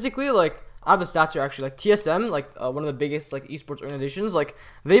statistically, like I have the stats here actually. Like TSM, like one of the biggest like esports organizations, like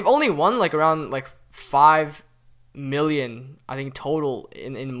they've only won like around like 5 million, I think, total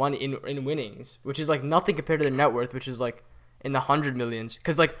in money in winnings, which is like nothing compared to their net worth, which is like in the 100 millions.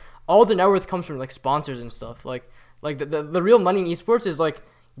 Because like all the net worth comes from like sponsors and stuff. Like the real money in esports is like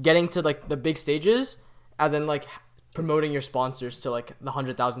getting to like the big stages and then like promoting your sponsors to like the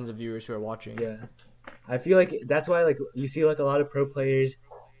hundred thousands of viewers who are watching. Yeah, I feel like that's why like you see like a lot of pro players,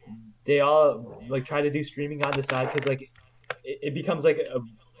 they all like try to do streaming on the side because like it becomes like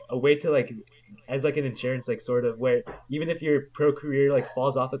a way to like as like an insurance like sort of where even if your pro career like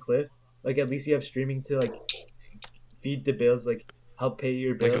falls off a cliff, like at least you have streaming to like feed the bills, like help pay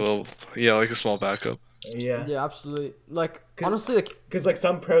your Like bills. a little, yeah, like a small backup. Yeah, Yeah, absolutely. Like honestly, like because like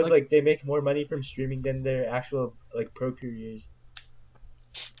some pros Like- like they make more money from streaming than their actual like pro careers.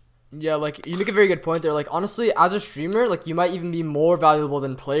 yeah, like you make a very good point there. Like honestly, as a streamer, like you might even be more valuable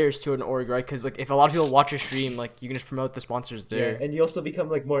than players to an org, right? Because like if a lot of people watch your stream, like you can just promote the sponsors there. Yeah, and you also become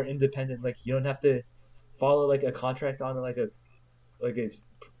like more independent. Like you don't have to follow like a contract on like a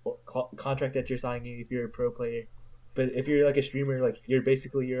contract that you're signing if you're a pro player. But if you're like a streamer, like you're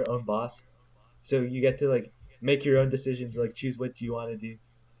basically your own boss. So you get to like make your own decisions, like choose what you want to do,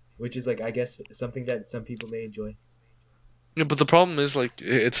 which is like I guess something that some people may enjoy. Yeah, but the problem is like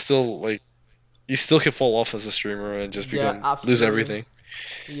it's still like you still can fall off as a streamer and just Yeah, lose absolutely. everything.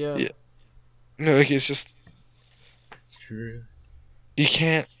 Yeah. Yeah. No, like it's just It's true. you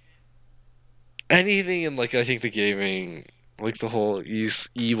can't anything in like I think the gaming like the whole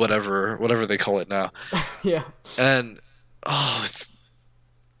whatever they call it now. Yeah. And oh, it's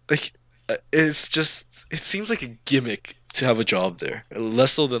like it's just it seems like a gimmick to have a job there,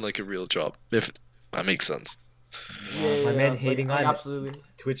 less so than like a real job, if that makes sense. Yeah, My man like, hating on absolutely.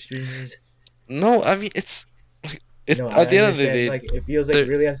 Twitch streamers. No, I mean it's No, at the I end of the understand, day, like it feels like they're-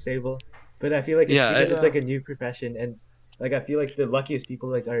 really unstable. But I feel like it's Yeah, because it's I- like a new profession, and like I feel like the luckiest people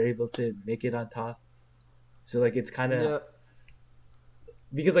like are able to make it on top. So like it's kind of Yeah.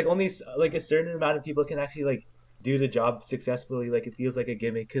 because like only like a certain amount of people can actually like do the job successfully. Like it feels like a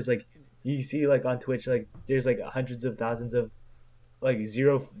gimmick because like you see like on Twitch like there's like hundreds of thousands of like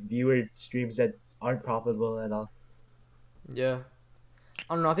zero viewer streams that aren't profitable at all. Yeah.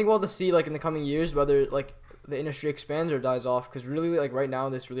 I don't know. I think we'll have to see like in the coming years whether like the industry expands or dies off. Because really, like right now,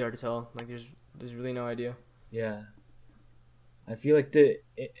 it's really hard to tell. Like there's really no idea. Yeah, I feel like the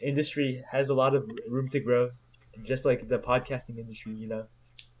industry has a lot of room to grow, just like the podcasting industry. You know,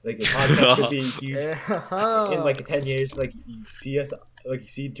 like a podcast could be huge in like 10 years. Like you see us, like you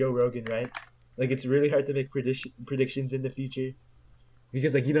see Joe Rogan, right? Like it's really hard to make predictions in the future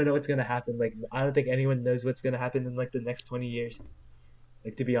because like you don't know what's gonna happen. Like I don't think anyone knows what's gonna happen in like the next 20 years.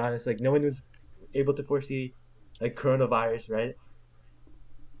 Like to be honest, like no one was able to foresee like coronavirus, right?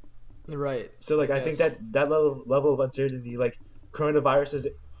 Right. So like I think guess. that level of uncertainty, like coronavirus is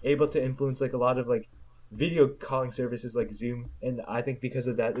able to influence like a lot of like video calling services like Zoom, and I think because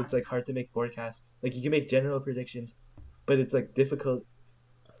of that, it's like hard to make forecasts. Like you can make general predictions, but it's like difficult,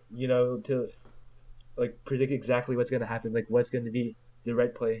 to like predict exactly what's gonna happen, like what's gonna be the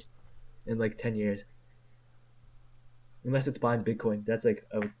right play in like 10 years, unless it's buying Bitcoin. That's like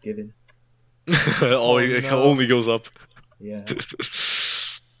a given. It no. only goes up. Yeah.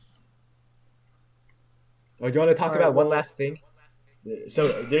 Or do you want to talk All right. about one Well. last thing? So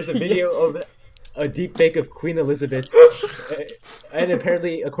there's a video of a deep fake of Queen Elizabeth, and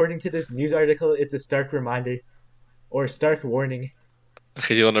apparently, according to this news article, it's a stark reminder or stark warning.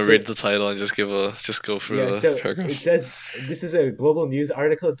 Okay, you want to So read the title and just go through yeah, the so it paragraphs? says this is a global news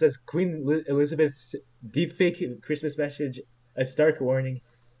article. It says Elizabeth's deepfake Christmas message, a stark warning,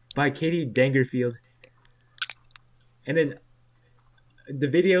 by Katie Dangerfield. And then the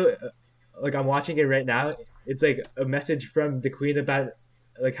video, like I'm watching it right now, it's like a message from the Queen about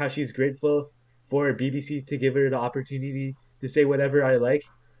like how she's grateful for BBC to give her the opportunity to say whatever I like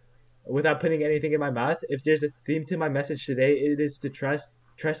without putting anything in my mouth. If there's a theme to my message today, it is to trust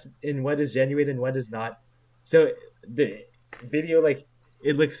in what is genuine and what is not. So the video, like,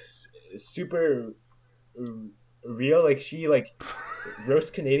 it looks super real. Like she like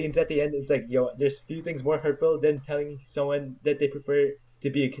roast Canadians at the end. It's like, yo, there's few things more hurtful than telling someone that they prefer to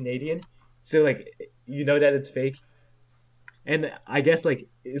be a Canadian. So like, that it's fake. And I guess like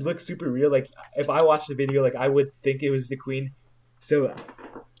it looks super real. Like if I watched the video, like I would think it was the Queen. So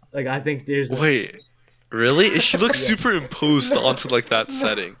like I think there's Wait, really? She looks yeah. superimposed No. onto like that No.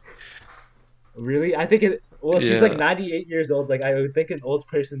 setting. Really, I think it. Well, she's like Yeah. 98 years old. Like I would think an old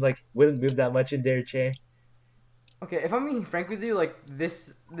person like wouldn't move that much in their chair. Okay, if I'm being frank with you, like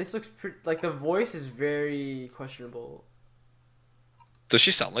this looks like the voice is very questionable. Does she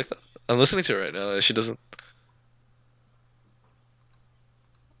sound like that? I'm listening to her right now. She doesn't.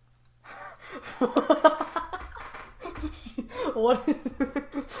 What is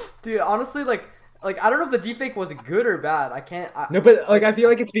Dude, honestly, like I don't know if the deepfake was good or bad. I can't. No, but like I feel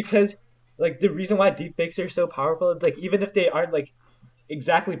like it's because like the reason why deepfakes are so powerful. It's like even if they aren't like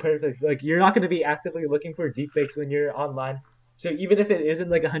exactly perfect, like you're not going to be actively looking for deepfakes when you're online. So even if it isn't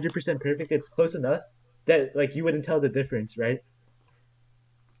like 100% perfect, it's close enough that like you wouldn't tell the difference, right?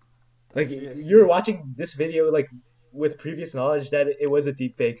 Like I see. you're watching this video like with previous knowledge that it was a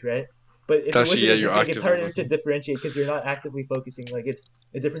deepfake, right? But if it That's wasn't yeah. a You're deepfake, it's actively harder to looking. differentiate because you're not actively focusing. Like it's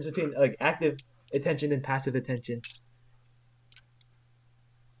a difference between like active attention and passive attention.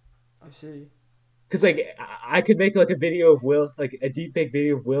 I see. Because like I could make like a video of Will, like a deepfake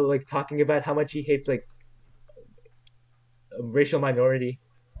video of Will, like talking about how much he hates like racial minority,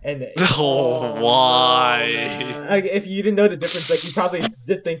 and Oh, Oh no, why? like man. if you didn't know the difference, like you probably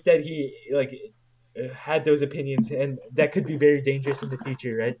did think that he like had those opinions, and that could be very dangerous in the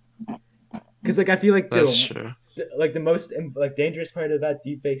future, right? Because like I feel like That's true. the most like dangerous part about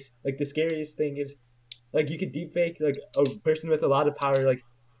deepfakes, like the scariest thing is like you could deepfake like a person with a lot of power, like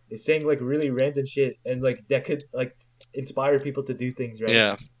is saying like really random shit, and like that could like inspire people to do things, right?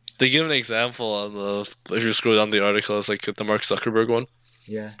 Yeah. They give an example on the if you scroll down the article, it's like the Mark Zuckerberg one.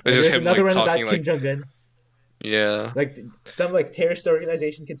 Yeah. It's And just there's him another like one talking about Kim like Jong Un. yeah. Like some like terrorist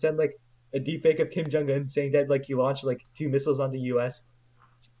organization could send like a deepfake of Kim Jong Un saying that like he launched like 2 missiles on the U.S.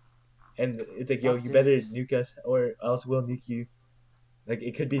 and it's like, yo, That's you better dangerous. nuke us or else we'll nuke you. Like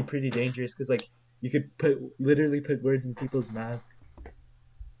it could be pretty dangerous because like you could literally put words in people's mouth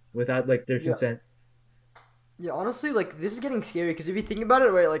without like their Yeah. consent. Yeah, honestly, like this is getting scary because if you think about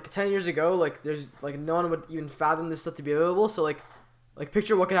it, right, like 10 years ago, like there's like no one would even fathom this stuff to be available. So like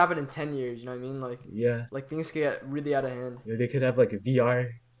picture what could happen in 10 years. You know what I mean? Yeah, Like things could get really out of hand. they could have like VR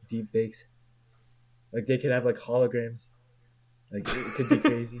deepfakes. Like they could have like holograms. Like it could be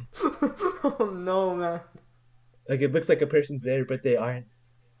crazy. Oh no, man. Like it looks like a person's there, but they aren't.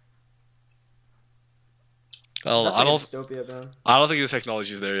 That's I like a don't dystopia, man. I don't think the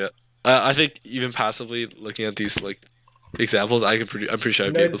technology's there yet. I think even passively looking at these like examples, I'm pretty sure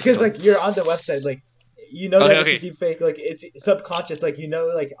I'd No, be it's able to because tell. like you're on the website, like you know Okay, that it's a okay. deep fake. Like it's subconscious, like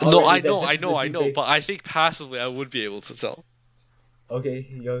like No, already I that know, this I is know, a I deep know, fake. but I think passively I would be able to tell. Okay,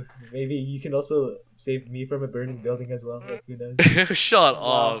 yo, maybe you can also save me from a burning building as well. Like who knows? Shut Wow.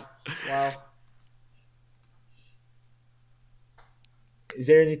 up. Wow. Is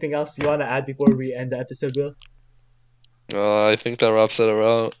there anything else you want to add before we end the episode, Will? I think that wraps it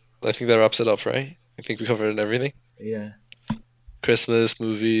around. I think that wraps it up, right? I think we covered everything. Yeah. Christmas,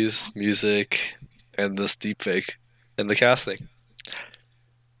 movies, music, and this deepfake, and the casting.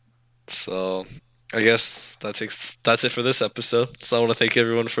 So I guess that's it for this episode. So I want to thank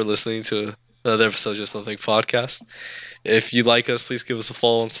everyone for listening to another episode of Just Don't Think podcast. If you like us, please give us a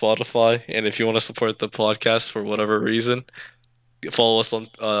follow on Spotify. And if you want to support the podcast for whatever reason, follow us on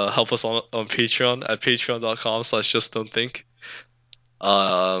help us on Patreon at patreon.com/just don't think.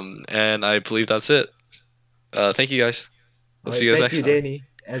 And I believe that's it. Thank you guys. We'll All see right, you guys thank next you, time. Danny,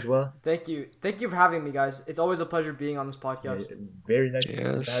 as well. Thank you for having me, guys. It's always a pleasure being on this Yeah, podcast. very nice to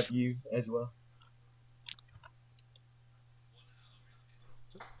Yes. have you as well.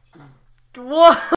 What?